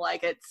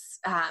 like it's,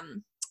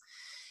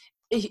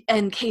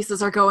 and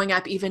cases are going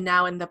up even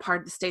now in the part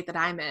of the state that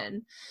I'm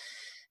in.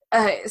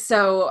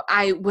 So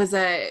I was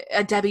a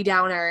Debbie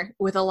Downer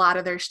with a lot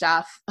of their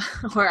stuff,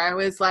 where I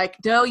was like,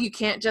 no, you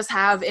can't just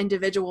have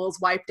individuals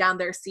wipe down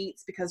their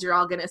seats because you're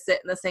all going to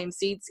sit in the same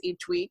seats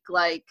each week.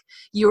 Like,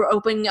 you're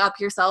opening up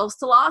yourselves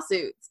to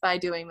lawsuits by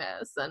doing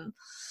this. And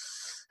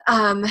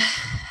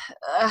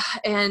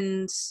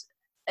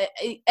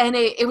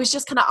it was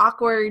just kind of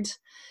awkward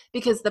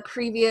because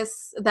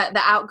the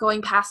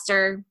outgoing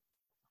pastor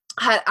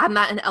I'm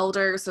not an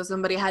elder, so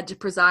somebody had to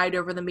preside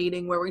over the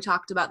meeting where we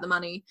talked about the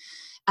money.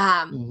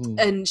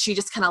 And she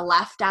just kind of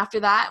left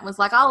after that and was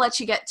like, I'll let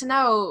you get to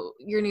know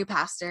your new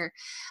pastor.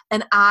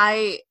 And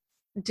I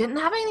didn't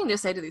have anything to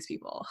say to these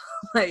people.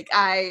 Like,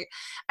 I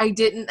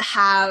didn't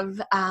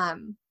have,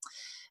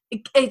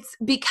 it's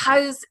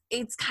because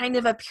it's kind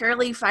of a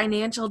purely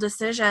financial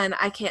decision.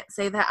 I can't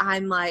say that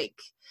I'm like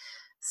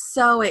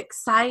so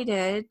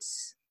excited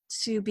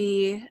to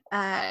be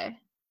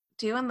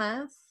doing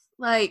this.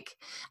 Like,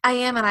 I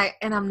am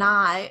and I'm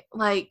not.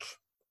 Like,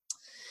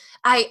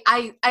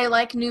 I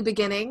like new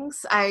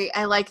beginnings.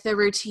 I like the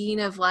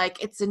routine of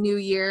like, it's a new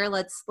year,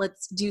 let's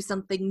do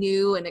something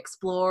new and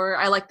explore.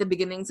 I like the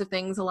beginnings of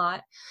things a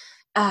lot.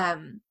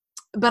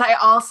 But I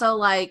also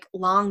like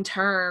long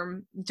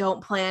term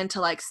don't plan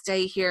to like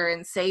stay here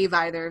and save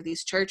either of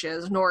these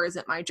churches, nor is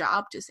it my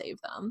job to save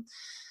them.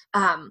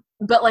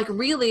 But like,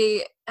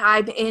 really,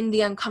 I'm in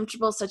the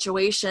uncomfortable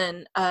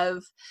situation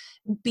of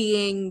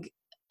being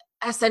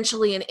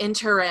essentially an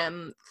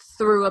interim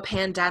through a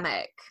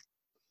pandemic.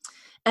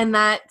 And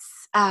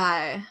that's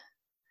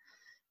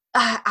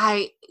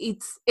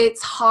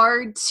it's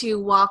hard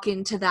to walk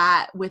into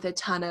that with a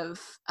ton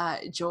of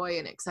joy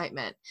and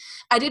excitement.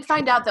 I did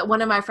find out that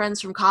one of my good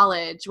friends from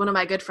college,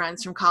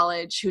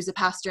 who's a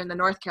pastor in the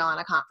North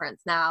Carolina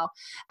conference now,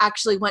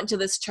 actually went to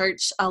this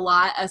church a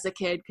lot as a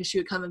kid because she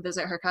would come and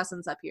visit her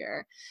cousins up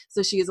here.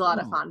 So she has a lot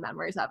of fond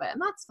memories of it,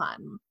 and that's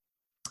fun.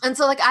 And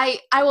so like,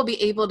 I will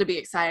be able to be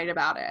excited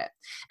about it.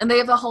 And they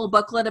have a whole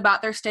booklet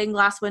about their stained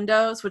glass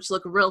windows, which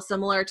look real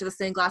similar to the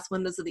stained glass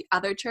windows of the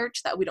other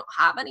church that we don't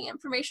have any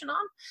information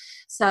on.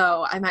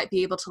 So I might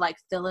be able to like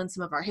fill in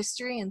some of our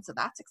history. And so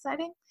that's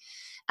exciting.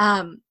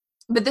 But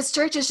this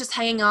church is just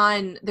hanging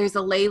on. There's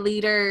a lay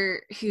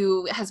leader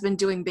who has been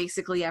doing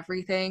basically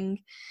everything.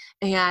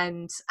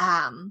 And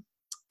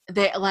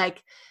they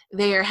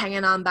are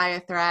hanging on by a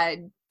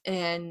thread.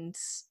 And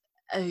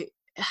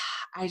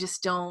I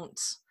just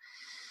don't.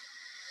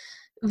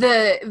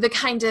 The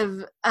kind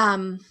of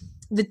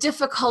the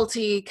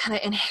difficulty kind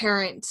of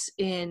inherent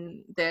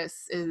in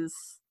this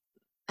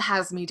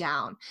has me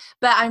down,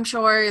 but I'm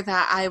sure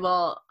that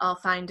I'll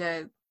find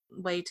a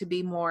way to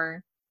be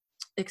more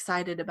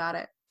excited about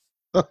it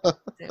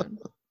soon.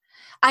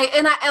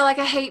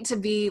 I hate to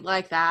be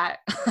like that.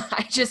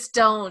 I just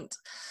don't.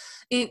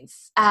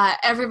 It's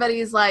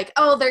everybody's like,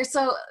 oh,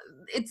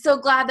 it's so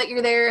glad that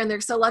you're there and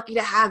they're so lucky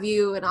to have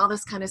you and all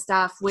this kind of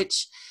stuff,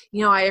 which,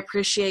 I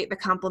appreciate the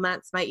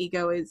compliments. My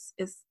ego is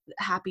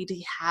happy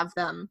to have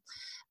them.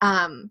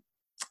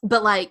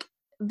 But like,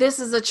 this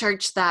is a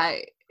church that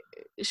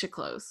should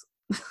close.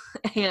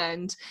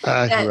 And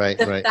right.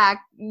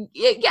 fact,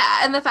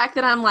 and the fact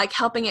that I'm like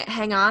helping it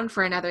hang on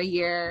for another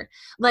year,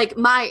 like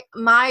my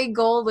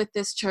goal with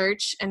this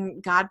church,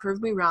 and God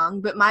proved me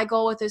wrong, but my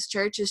goal with this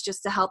church is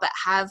just to help it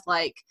have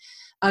like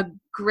a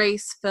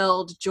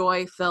grace-filled,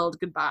 joy-filled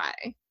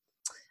goodbye,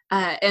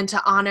 and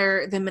to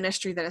honor the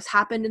ministry that has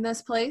happened in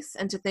this place,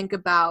 and to think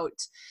about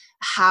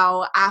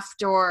how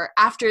after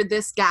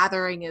this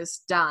gathering is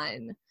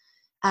done,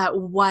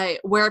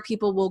 where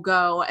people will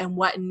go and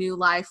what new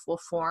life will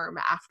form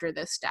after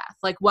this death.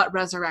 Like, what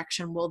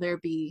resurrection will there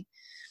be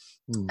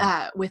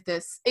with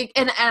this?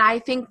 And I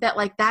think that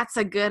like, that's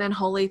a good and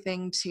holy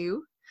thing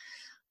too.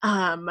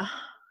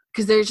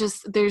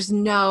 because there's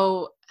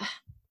no,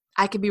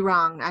 I could be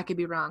wrong,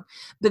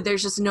 but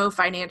there's just no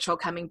financial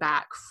coming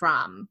back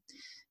from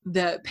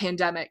the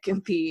pandemic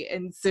and the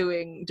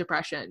ensuing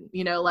depression.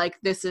 You know, like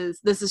this is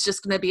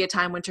just going to be a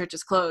time when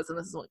churches close, and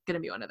this is going to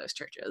be one of those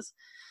churches.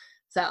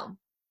 So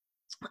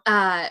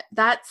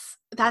that's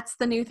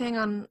the new thing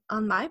on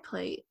my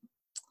plate.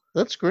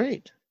 That's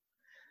great.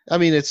 I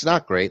mean, it's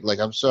not great. Like,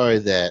 I'm sorry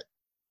that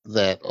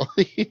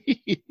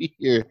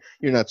you're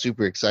not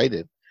super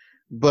excited,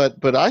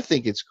 but I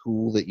think it's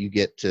cool that you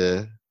get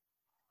to,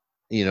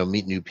 you know,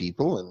 meet new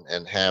people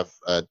and have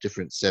a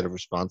different set of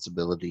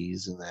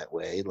responsibilities in that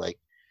way. Like,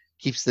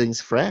 keeps things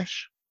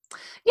fresh.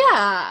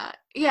 Yeah,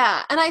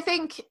 and I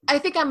think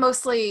I'm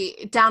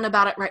mostly down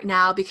about it right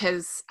now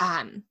because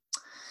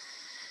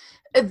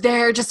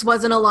there just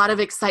wasn't a lot of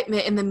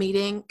excitement in the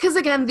meeting, because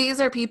again, these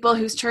are people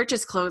whose church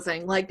is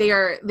closing. Like they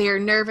are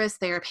nervous,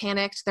 they are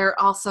panicked, they're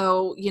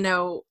also, you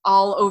know,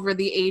 all over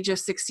the age of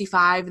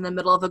 65 in the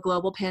middle of a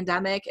global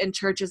pandemic, and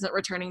church isn't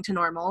returning to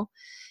normal.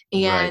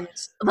 Right. And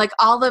like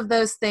all of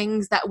those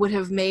things that would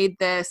have made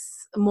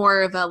this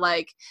more of a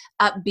like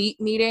upbeat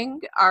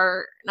meeting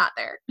are not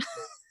there.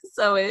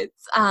 So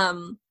it's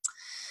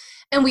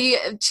and we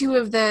two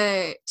of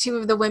the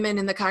women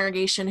in the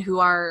congregation who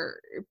are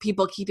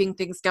people keeping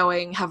things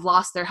going have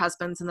lost their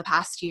husbands in the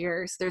past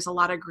years. There's a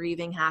lot of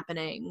grieving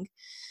happening.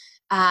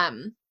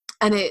 And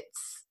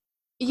it's,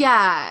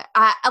 yeah,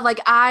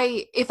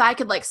 if I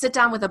could like sit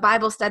down with a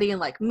Bible study and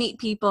like meet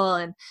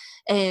people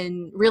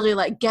and really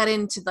like get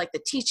into like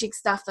the teaching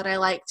stuff that I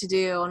like to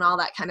do and all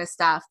that kind of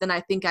stuff, then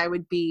I think I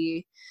would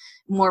be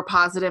more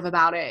positive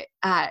about it.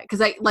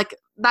 'Cause I like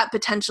that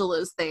potential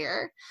is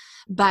there,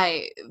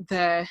 but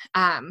there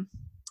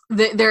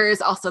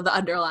is also the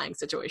underlying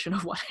situation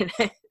of what it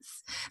is.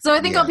 So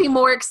I think I'll Yeah. be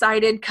more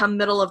excited come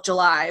middle of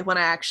July when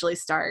I actually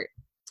start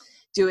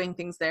doing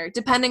things there,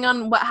 depending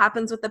on what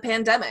happens with the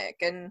pandemic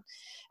and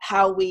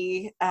how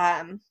we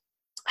kind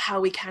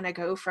of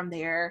go from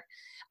there.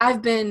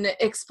 I've been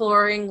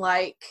exploring,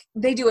 like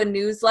they do a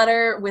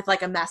newsletter with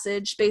like a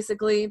message,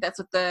 basically. That's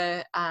what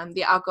the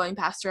outgoing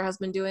pastor has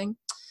been doing.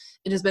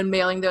 It has been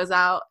mailing those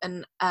out,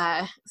 and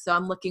so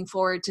I'm looking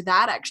forward to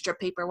that extra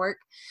paperwork.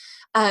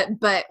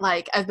 But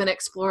like I've been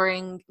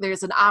exploring,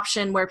 there's an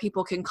option where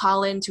people can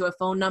call into a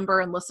phone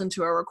number and listen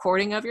to a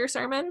recording of your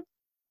sermon.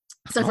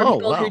 So for Oh,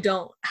 people who wow.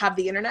 don't have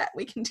the internet,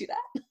 we can do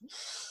that.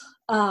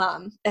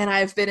 And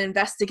I've been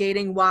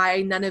investigating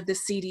why none of the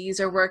CDs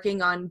are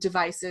working on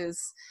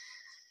devices.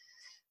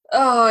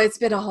 Oh, it's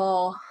been a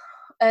whole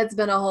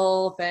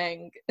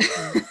thing.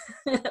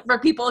 For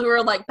people who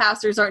are like,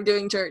 pastors aren't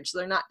doing church,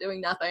 they're not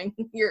doing nothing.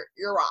 You're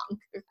wrong.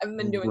 I've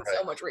been doing so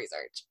Right. much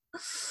research.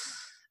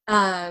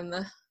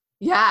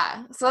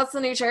 Yeah, so that's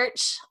the new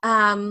church.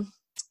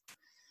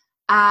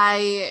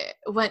 I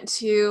went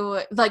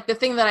to, like, the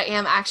thing that I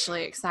am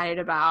actually excited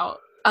about,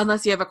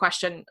 unless you have a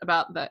question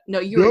about No.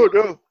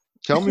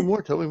 Tell me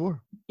more.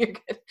 you're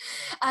good.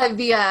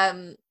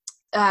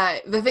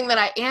 The thing that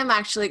I am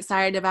actually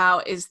excited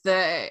about is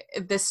the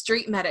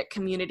street medic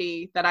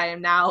community that I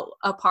am now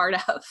a part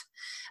of.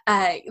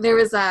 There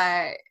was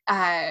a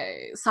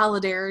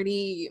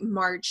solidarity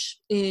march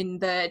in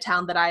the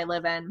town that I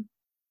live in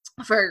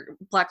for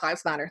Black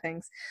Lives Matter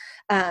things.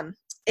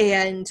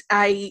 And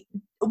I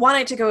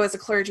wanted to go as a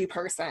clergy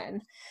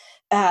person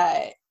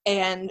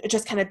and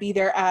just kind of be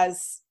there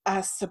as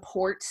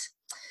support.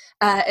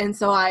 And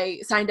so I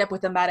signed up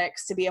with the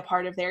medics to be a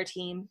part of their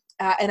team.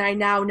 And I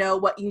now know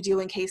what you do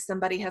in case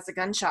somebody has a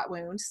gunshot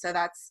wound. So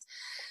that's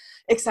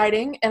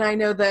exciting. And I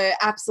know the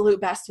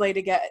absolute best way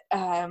to get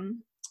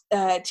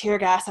tear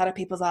gas out of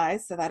people's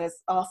eyes. So that is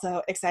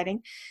also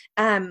exciting.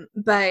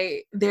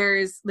 But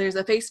there's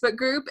a Facebook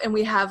group, and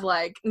we have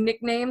like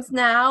nicknames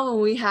now,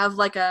 and we have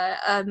like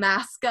a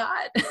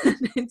mascot.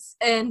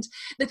 And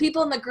the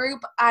people in the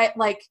group, I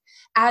like,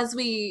 as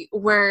we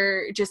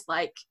were just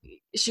like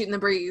shooting the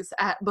breeze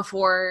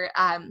before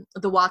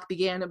the walk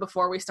began and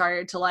before we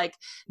started to like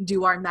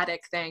do our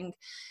medic thing,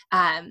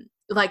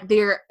 like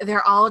they're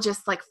all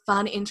just like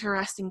fun,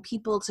 interesting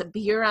people to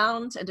be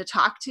around and to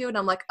talk to. And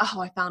I'm like,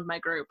 oh, I found my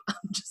group.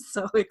 I'm just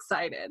so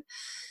excited.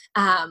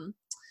 And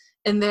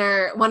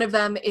one of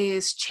them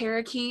is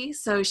Cherokee.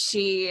 So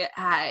she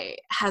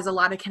has a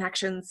lot of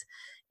connections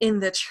in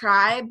the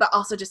tribe, but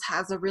also just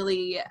has a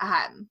really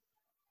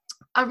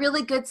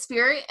good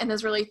spirit and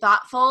is really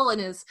thoughtful and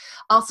is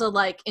also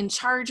like in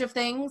charge of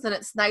things. And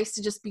it's nice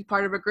to just be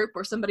part of a group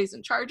where somebody's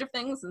in charge of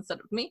things instead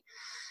of me.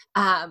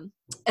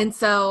 And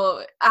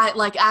so I,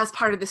 like, as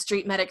part of the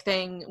street medic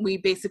thing, we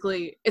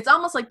basically, it's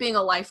almost like being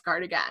a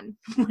lifeguard again,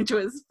 which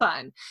was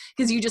fun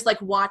because you just like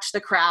watch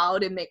the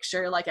crowd and make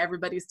sure like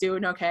everybody's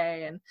doing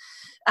okay. And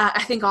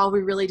I think all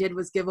we really did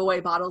was give away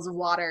bottles of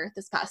water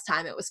this past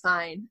time. It was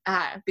fine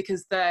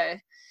because the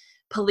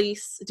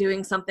police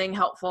doing something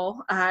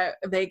helpful,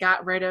 they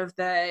got rid of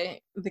the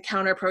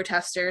counter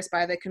protesters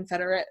by the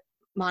Confederate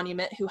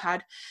monument who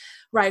had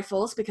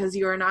rifles, because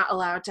you are not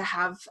allowed to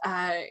have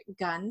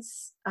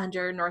guns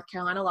under North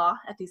Carolina law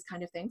at these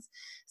kind of things.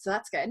 So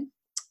that's good.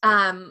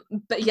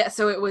 But yeah,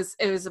 so it was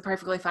a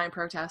perfectly fine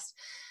protest.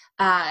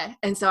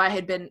 And so I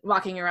had been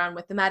walking around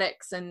with the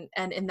medics and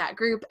in that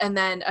group. And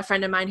then a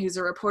friend of mine who's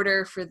a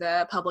reporter for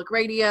the public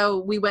radio,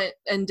 we went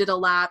and did a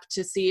lap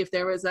to see if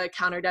there was a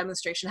counter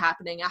demonstration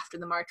happening after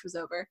the march was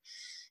over.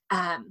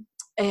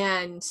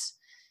 And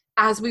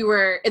as we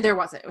were, there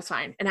wasn't, it was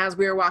fine. And as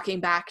we were walking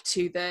back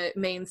to the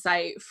main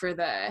site for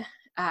the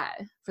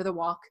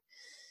walk,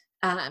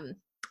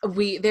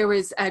 there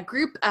was a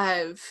group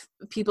of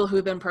people who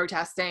had been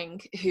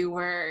protesting who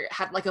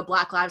had like a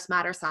Black Lives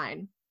Matter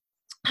sign.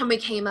 And we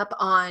came up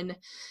on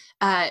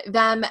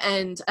them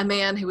and a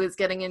man who was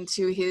getting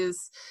into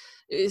his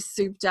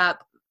souped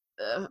up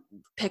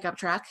pickup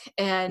truck,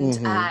 and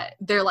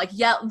they're like,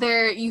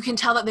 you can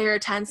tell that they're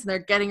tense and they're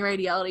getting ready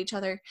to yell at each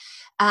other.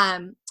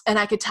 And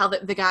I could tell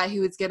that the guy who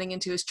was getting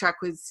into his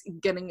truck was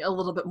getting a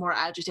little bit more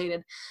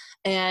agitated.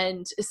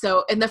 And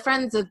the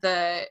friends of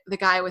the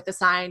guy with the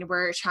sign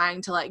were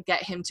trying to like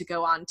get him to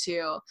go on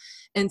too.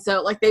 And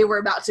so like they were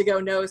about to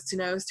go nose to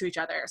nose to each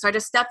other. So I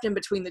just stepped in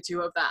between the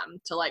two of them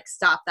to like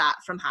stop that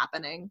from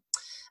happening.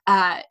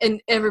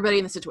 And everybody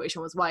in the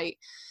situation was white.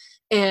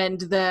 And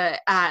the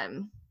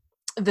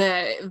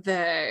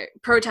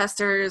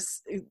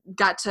protesters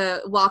got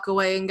to walk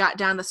away and got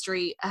down the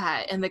street,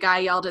 and the guy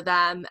yelled at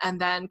them and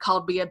then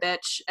called me a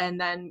bitch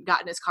and then got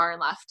in his car and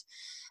left.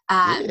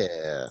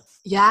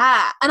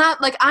 Yeah. And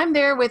I'm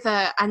there with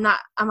I'm a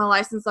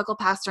licensed local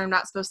pastor. I'm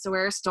not supposed to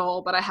wear a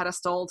stole, but I had a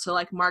stole to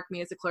like mark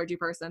me as a clergy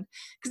person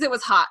because it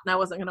was hot and I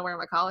wasn't going to wear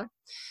my collar.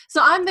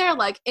 So I'm there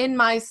like in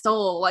my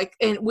stole, like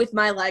with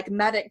my like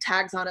medic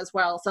tags on as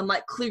well. So I'm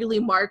like clearly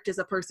marked as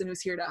a person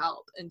who's here to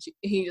help. And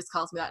he just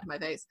calls me that to my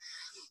face.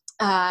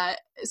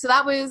 So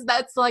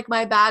that's like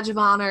my badge of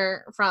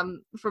honor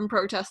from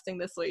protesting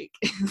this week.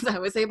 I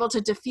was able to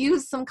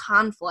diffuse some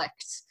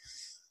conflict.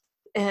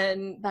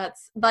 And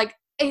that's like,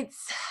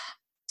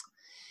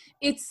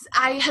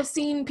 I have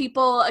seen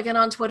people again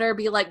on Twitter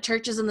be like,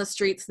 churches in the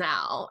streets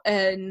now.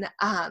 And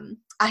I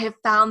have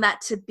found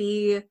that to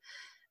be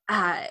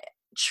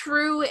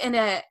true in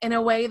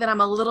a way that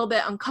I'm a little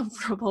bit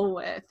uncomfortable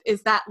with,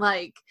 is that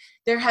like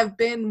there have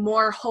been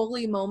more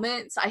holy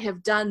moments. I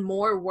have done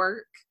more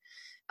work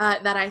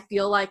that I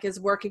feel like is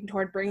working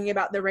toward bringing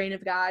about the reign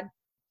of God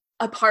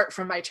apart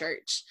from my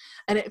church.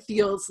 And it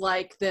feels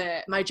like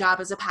my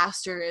job as a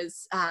pastor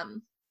is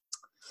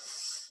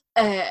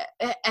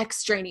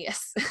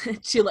extraneous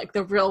to like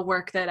the real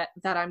work that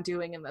I'm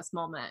doing in this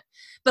moment.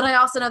 But I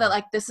also know that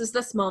like this is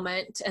this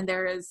moment, and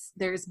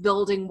there's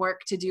building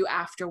work to do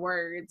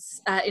afterwards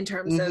in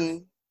terms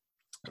of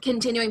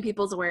continuing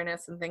people's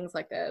awareness and things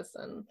like this.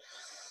 And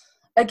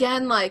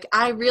again, like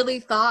I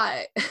really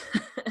thought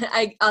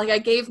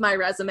I gave my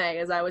resume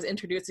as I was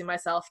introducing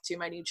myself to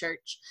my new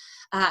church,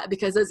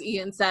 because as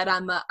Ian said,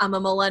 I'm a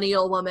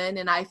millennial woman,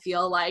 and I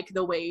feel like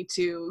the way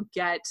to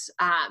get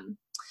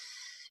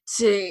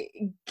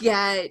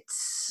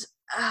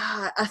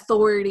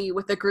authority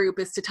with the group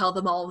is to tell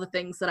them all the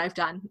things that I've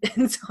done.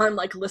 And so I'm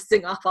like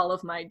listing off all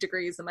of my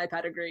degrees and my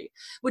pedigree,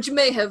 which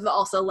may have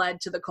also led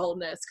to the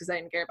coldness because I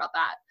didn't care about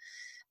that.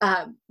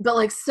 But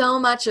like so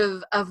much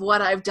of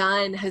what I've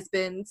done has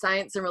been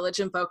science and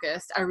religion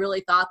focused. I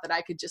really thought that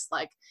I could just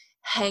like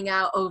hang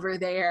out over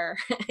there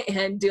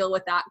and deal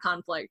with that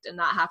conflict and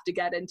not have to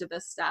get into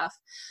this stuff.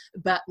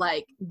 But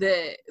like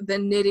the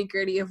nitty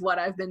gritty of what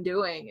I've been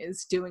doing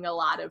is doing a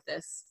lot of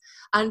this,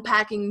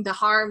 unpacking the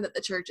harm that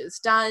the church has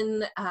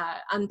done,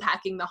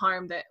 unpacking the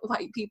harm that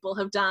white people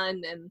have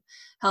done, and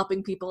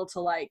helping people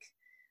to like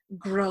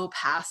grow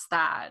past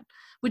that,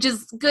 which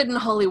is good and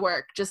holy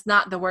work, just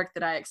not the work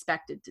that I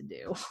expected to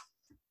do.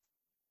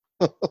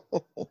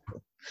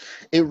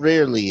 It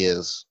rarely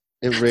is.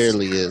 It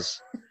rarely is.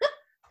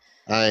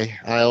 I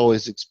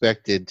always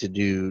expected to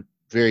do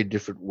very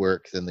different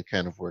work than the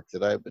kind of work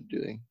that I've been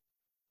doing.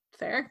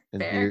 Fair.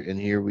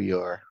 Here we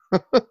are.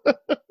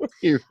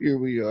 here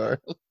we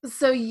are.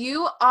 So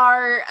you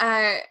are,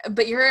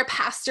 but you're a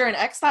pastor in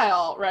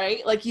exile,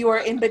 right? Like you are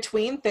in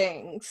between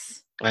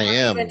things. I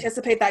am. How do you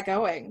anticipate that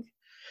going?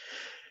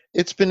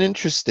 It's been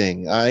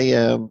interesting.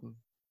 I'm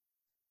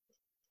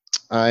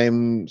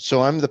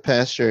the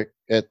pastor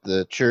at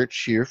the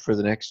church here for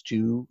the next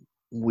 2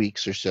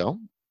 weeks or so,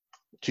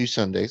 2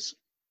 Sundays.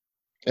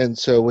 And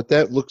so what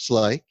that looks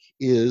like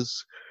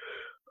is,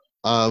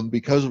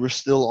 because we're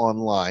still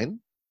online,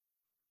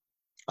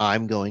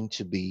 I'm going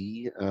to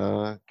be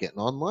getting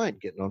online,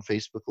 getting on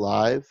Facebook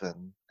Live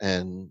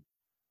and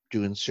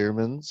doing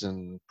sermons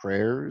and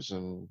prayers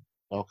and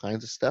all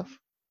kinds of stuff.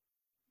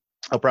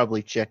 I'll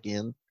probably check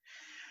in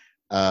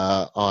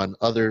on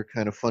other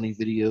kind of funny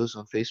videos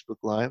on Facebook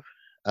Live.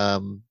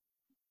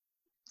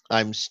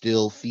 I'm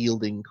still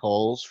fielding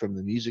calls from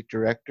the music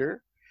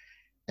director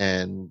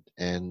and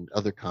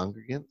other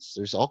congregants.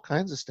 There's all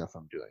kinds of stuff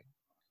I'm doing.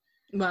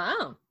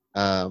 Wow.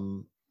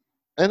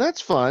 And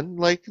that's fun.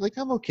 Like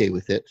I'm okay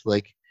with it.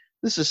 Like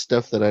this is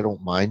stuff that I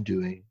don't mind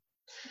doing.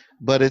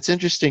 But it's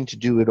interesting to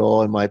do it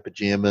all in my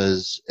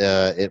pajamas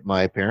at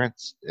my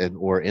parents'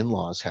 or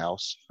in-laws'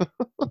 house.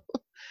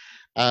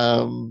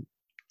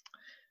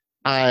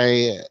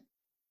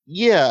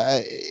 yeah,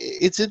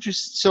 it's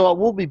interesting. So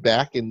we'll be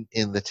back in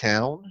the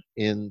town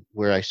in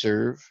where I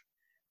serve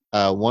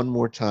one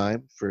more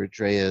time for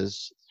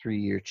Drea's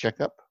 3-year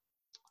checkup,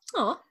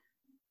 Oh.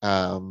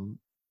 um,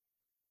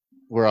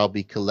 where I'll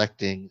be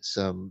collecting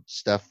some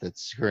stuff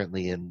that's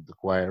currently in the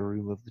choir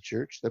room of the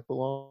church that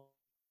belongs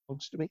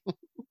to me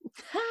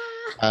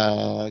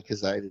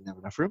because I didn't have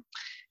enough room.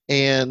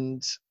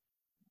 And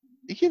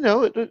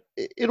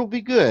it'll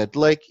be good.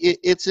 Like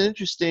it's an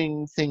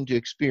interesting thing to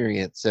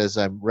experience as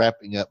I'm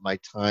wrapping up my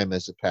time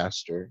as a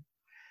pastor,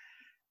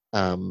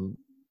 um,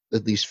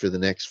 at least for the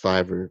next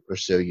 5 or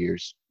so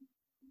years.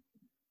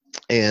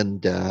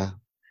 And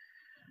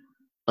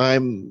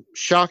I'm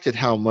shocked at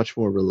how much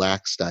more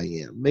relaxed I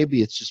am.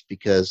 Maybe it's just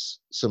because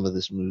some of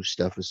this move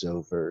stuff is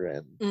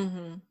over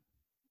Mm-hmm.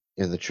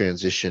 and the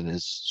transition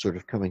is sort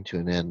of coming to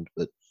an end.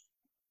 But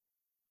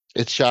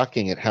it's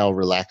shocking at how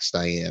relaxed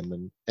I am,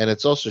 and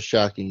it's also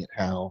shocking at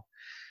how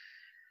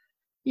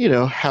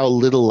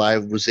little I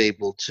was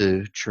able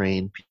to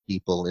train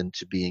people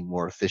into being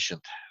more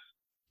efficient.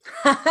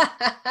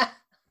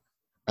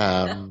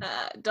 Um,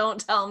 Don't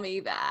tell me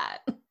that.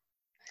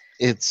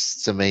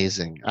 it's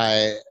amazing.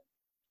 I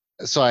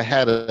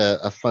had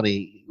a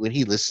funny when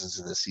he listens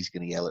to this, he's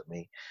going to yell at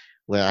me.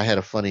 When I had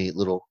a funny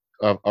little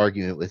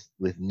argument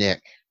with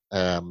Nick,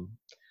 um,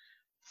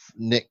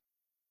 Nick,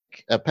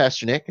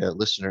 Pastor Nick, a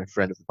listener and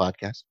friend of the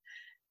podcast,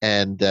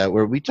 and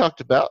where we talked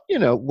about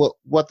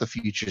what the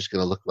future is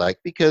going to look like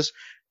because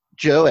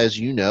Joe, as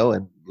you know,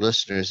 and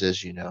listeners,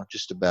 as you know,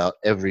 just about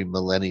every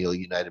millennial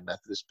United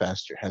Methodist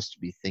pastor has to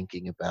be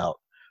thinking about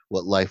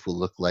what life will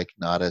look like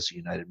not as a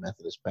United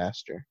Methodist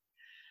pastor,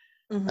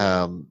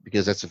 Mm-hmm.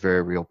 because that's a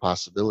very real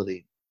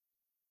possibility.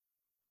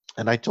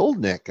 And I told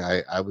Nick,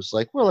 I was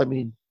like, well, I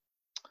mean,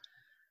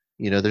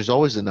 there's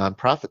always a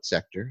nonprofit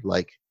sector.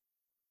 Like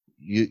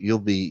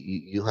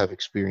you'll have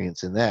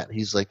experience in that.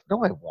 He's like,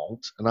 no, I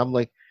won't. And I'm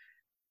like,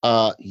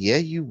 yeah,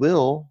 you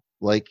will.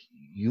 Like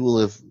you will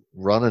have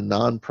run a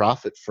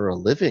nonprofit for a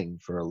living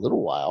for a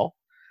little while.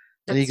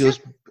 And he That's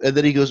true. goes, and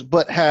then he goes,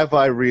 but have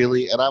I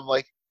really? And I'm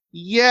like,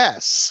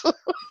 yes.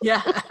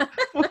 Yeah.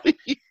 what, are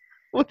you,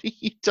 what are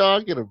you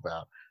talking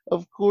about?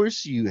 Of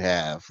course you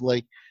have.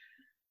 Like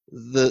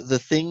the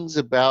things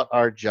about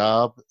our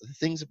job, the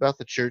things about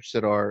the church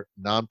that are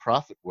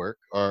nonprofit work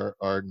are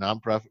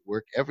nonprofit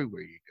work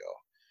everywhere you go.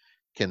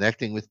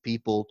 Connecting with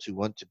people to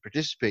want to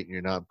participate in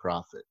your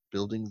nonprofit,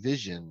 building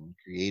vision,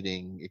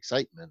 creating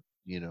excitement,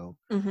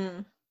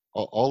 Mm-hmm.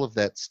 all of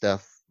that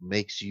stuff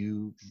makes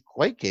you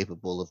quite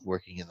capable of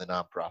working in the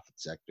nonprofit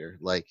sector,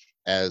 like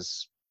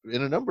as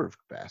in a number of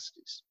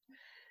capacities.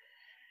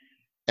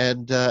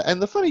 And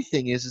the funny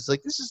thing is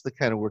like this is the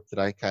kind of work that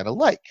I kind of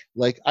like.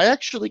 Like I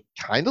actually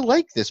kind of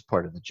like this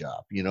part of the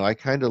job. I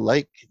kind of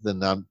like the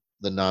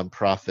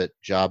nonprofit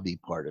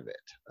jobby part of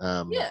it.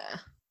 Yeah.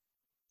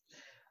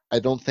 I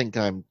don't think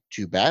I'm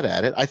too bad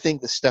at it. I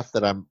think the stuff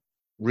that I'm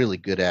really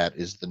good at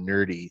is the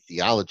nerdy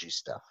theology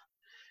stuff.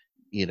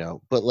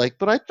 But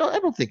I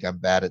don't think I'm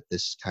bad at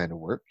this kind of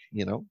work.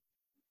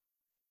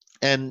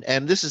 And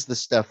this is the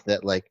stuff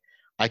that like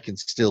I can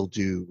still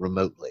do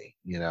remotely.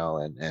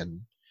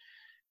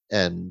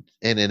 And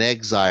in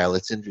exile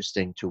it's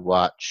interesting to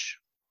watch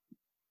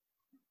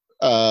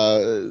uh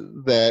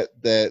that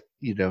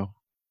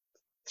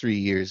 3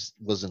 years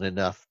wasn't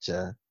enough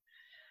to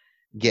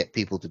get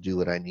people to do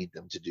what I need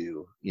them to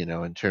do,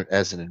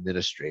 as an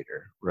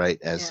administrator, right?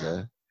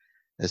 Yeah.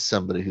 As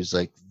somebody who's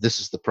like, this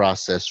is the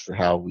process for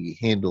how we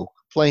handle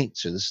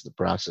complaints, or this is the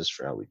process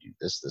for how we do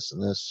this,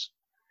 and this.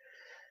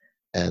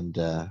 And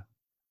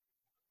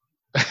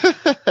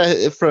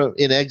from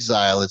in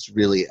exile, it's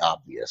really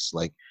obvious.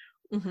 Like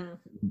Mm-hmm.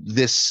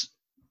 this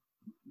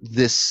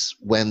this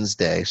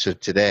Wednesday, so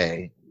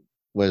today,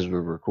 as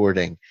we're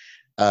recording,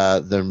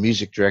 the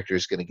music director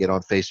is going to get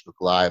on Facebook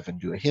Live and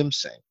do a hymn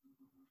sing.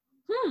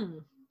 Hmm.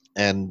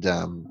 And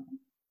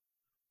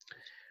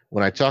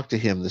when I talked to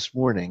him this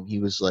morning, he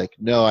was like,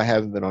 "No, I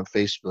haven't been on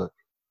Facebook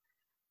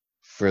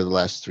for the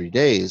last 3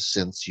 days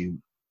since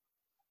you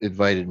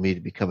invited me to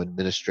become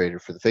administrator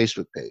for the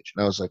Facebook page."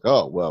 And I was like,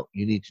 "Oh, well,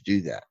 you need to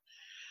do that."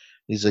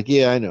 He's like,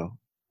 "Yeah, I know."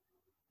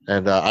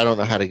 And I don't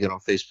know how to get on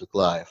Facebook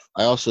Live.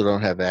 I also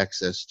don't have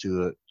access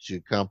to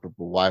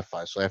comparable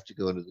Wi-Fi, so I have to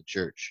go into the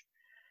church.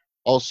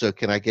 Also,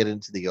 can I get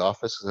into the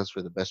office? Because that's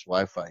where the best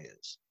Wi-Fi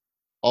is.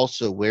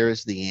 Also, where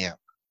is the amp?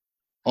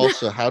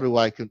 Also, how do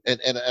I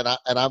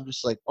and I'm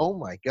just like, oh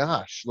my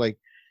gosh, like,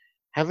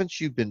 haven't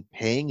you been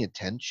paying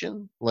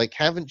attention? Like,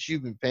 haven't you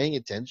been paying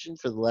attention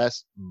for the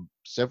last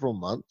several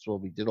months while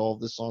we did all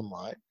this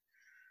online?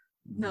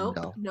 Nope.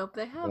 No, Nope,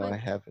 they no, I haven't.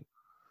 haven't.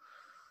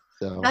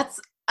 So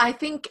That's I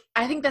think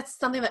that's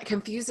something that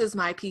confuses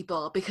my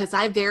people, because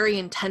I very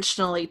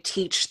intentionally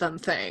teach them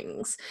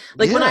things.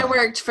 Like when I Yeah.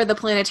 worked for the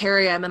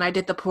planetarium and I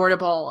did the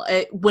portable,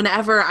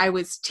 whenever I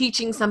was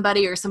teaching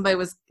somebody, or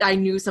I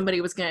knew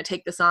somebody was going to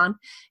take this on,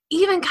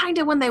 even kind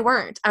of when they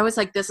weren't, I was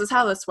like, this is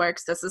how this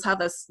works. This is how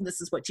this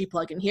is what you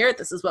plug in here.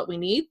 This is what we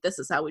need. This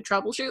is how we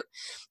troubleshoot.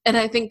 And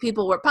I think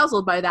people were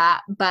puzzled by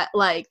that, but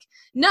like,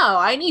 no,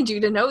 I need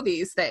you to know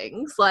these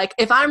things. Like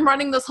if I'm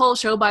running this whole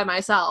show by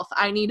myself,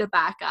 I need a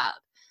backup.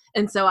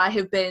 And so I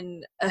have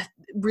been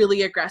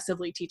really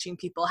aggressively teaching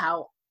people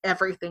how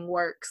everything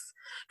works.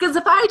 Because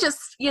if I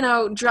just,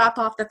 drop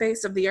off the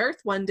face of the earth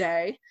one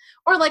day,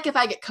 or like if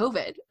I get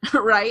COVID,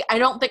 right? I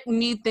don't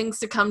need things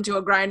to come to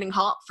a grinding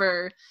halt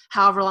for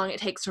however long it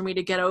takes for me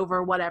to get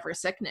over whatever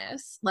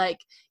sickness. Like,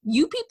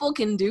 you people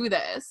can do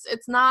this.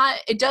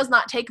 It does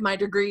not take my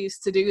degrees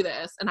to do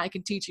this, and I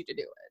can teach you to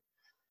do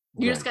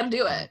it. You just got to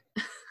do it.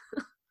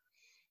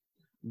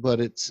 But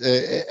it's,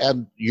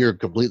 and you're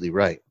completely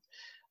right.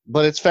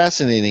 But it's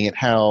fascinating at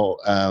how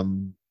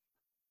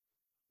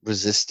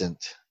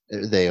resistant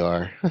they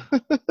are.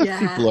 Yeah.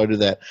 People are to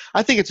that.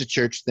 I think it's a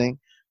church thing.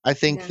 I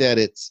think that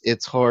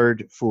it's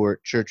hard for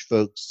church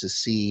folks to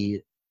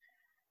see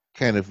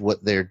kind of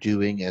what they're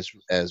doing as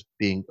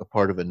being a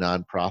part of a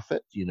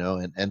nonprofit,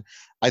 and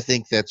I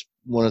think that's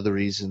one of the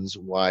reasons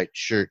why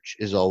church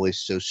is always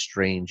so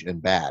strange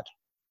and bad.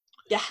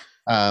 Yeah.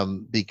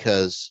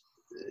 Because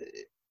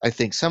I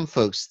think some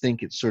folks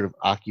think it sort of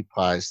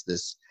occupies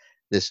this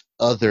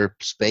other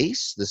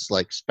space, this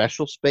like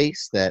special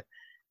space that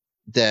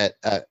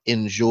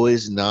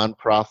enjoys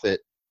nonprofit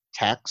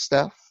tax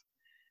stuff,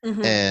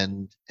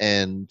 Mm-hmm.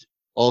 and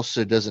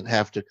also doesn't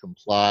have to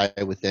comply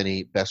with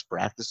any best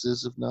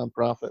practices of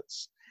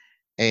nonprofits.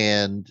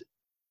 And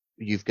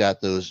you've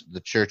got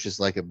the churches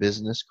like a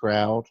business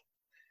crowd,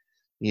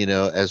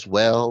 as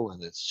well,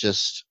 and it's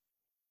just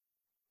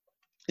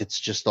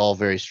all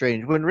very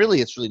strange, when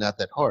really it's really not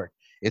that hard.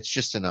 It's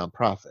just a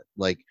nonprofit.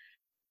 Like,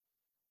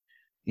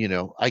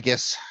 I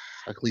guess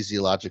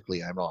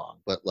ecclesiologically I'm wrong,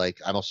 but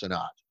like I'm also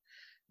not.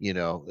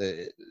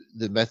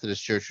 The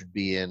Methodist Church would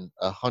be in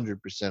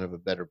 100% of a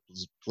better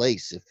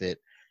place if it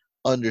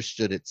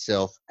understood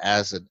itself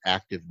as an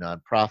active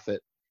nonprofit,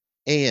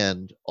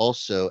 and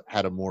also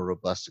had a more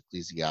robust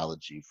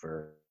ecclesiology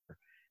for,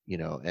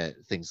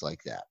 things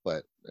like that.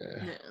 But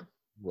Yeah.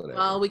 whatever.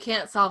 Well, we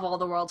can't solve all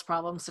the world's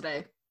problems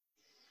today.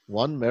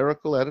 One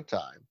miracle at a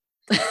time.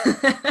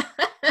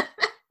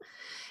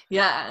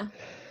 Yeah.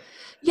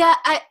 Yeah,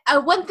 I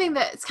one thing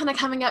that's kind of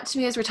coming up to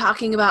me as we're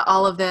talking about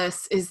all of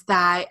this is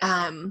that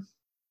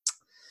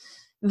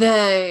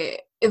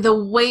the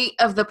weight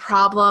of the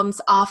problems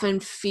often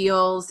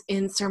feels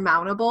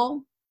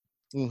insurmountable,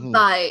 Mm-hmm.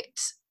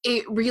 but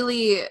it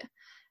really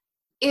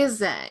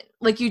isn't.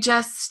 Like, you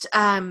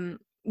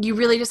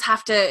really just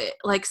have to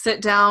like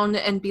sit down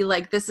and be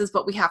like, this is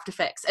what we have to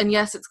fix. And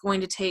yes, it's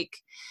going to take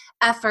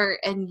effort,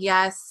 and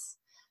yes,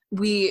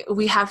 we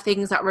have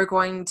things that we're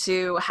going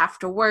to have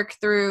to work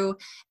through,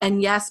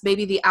 and yes,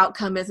 maybe the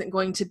outcome isn't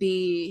going to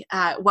be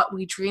what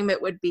we dream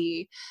it would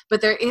be,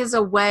 but there is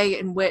a way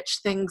in which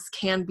things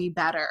can be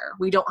better.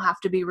 We don't have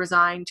to be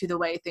resigned to the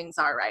way things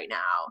are right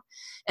now,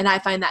 and I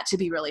find that to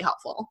be really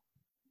helpful.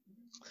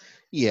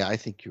 Yeah, I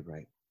think you're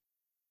right.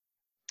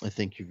 I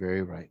think you're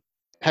very right.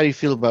 How do you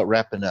feel about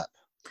wrapping up?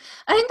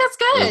 I think that's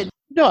good.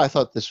 No, I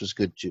thought this was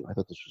good too.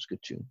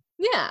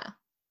 Yeah.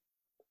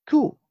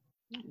 Cool.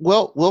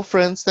 Well,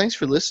 friends, thanks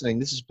for listening.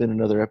 This has been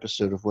another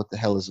episode of What the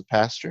Hell is a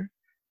Pastor?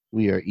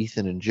 We are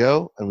Ethan and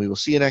Joe, and we will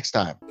see you next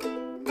time.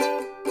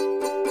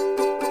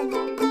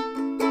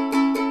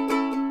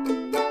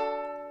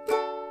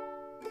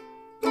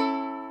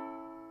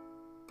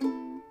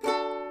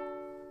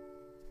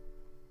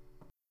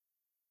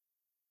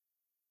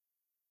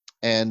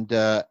 And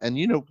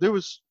there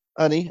was,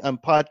 honey, I'm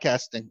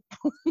podcasting.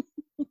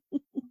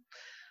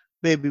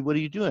 Baby, what are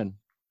you doing?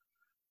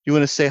 You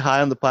want to say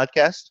hi on the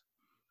podcast?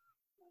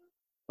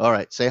 All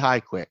right, say hi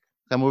quick.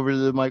 Come over to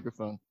the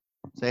microphone.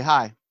 Say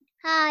hi.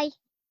 Hi.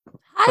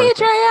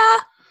 Hi,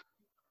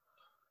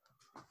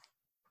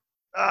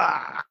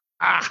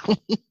 Andrea.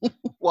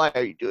 Why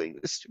are you doing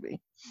this to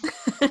me?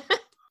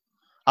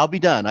 I'll be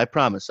done. I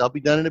promise. I'll be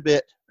done in a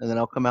bit, and then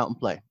I'll come out and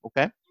play.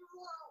 Okay?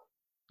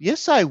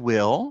 Yes, I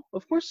will.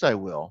 Of course I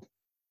will.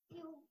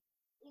 You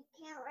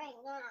can't right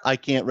now. I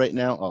can't right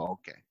now? Oh,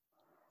 okay.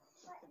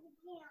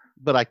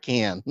 But I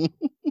can.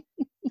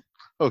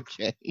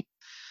 Okay.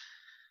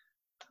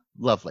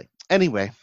 Lovely. Anyway.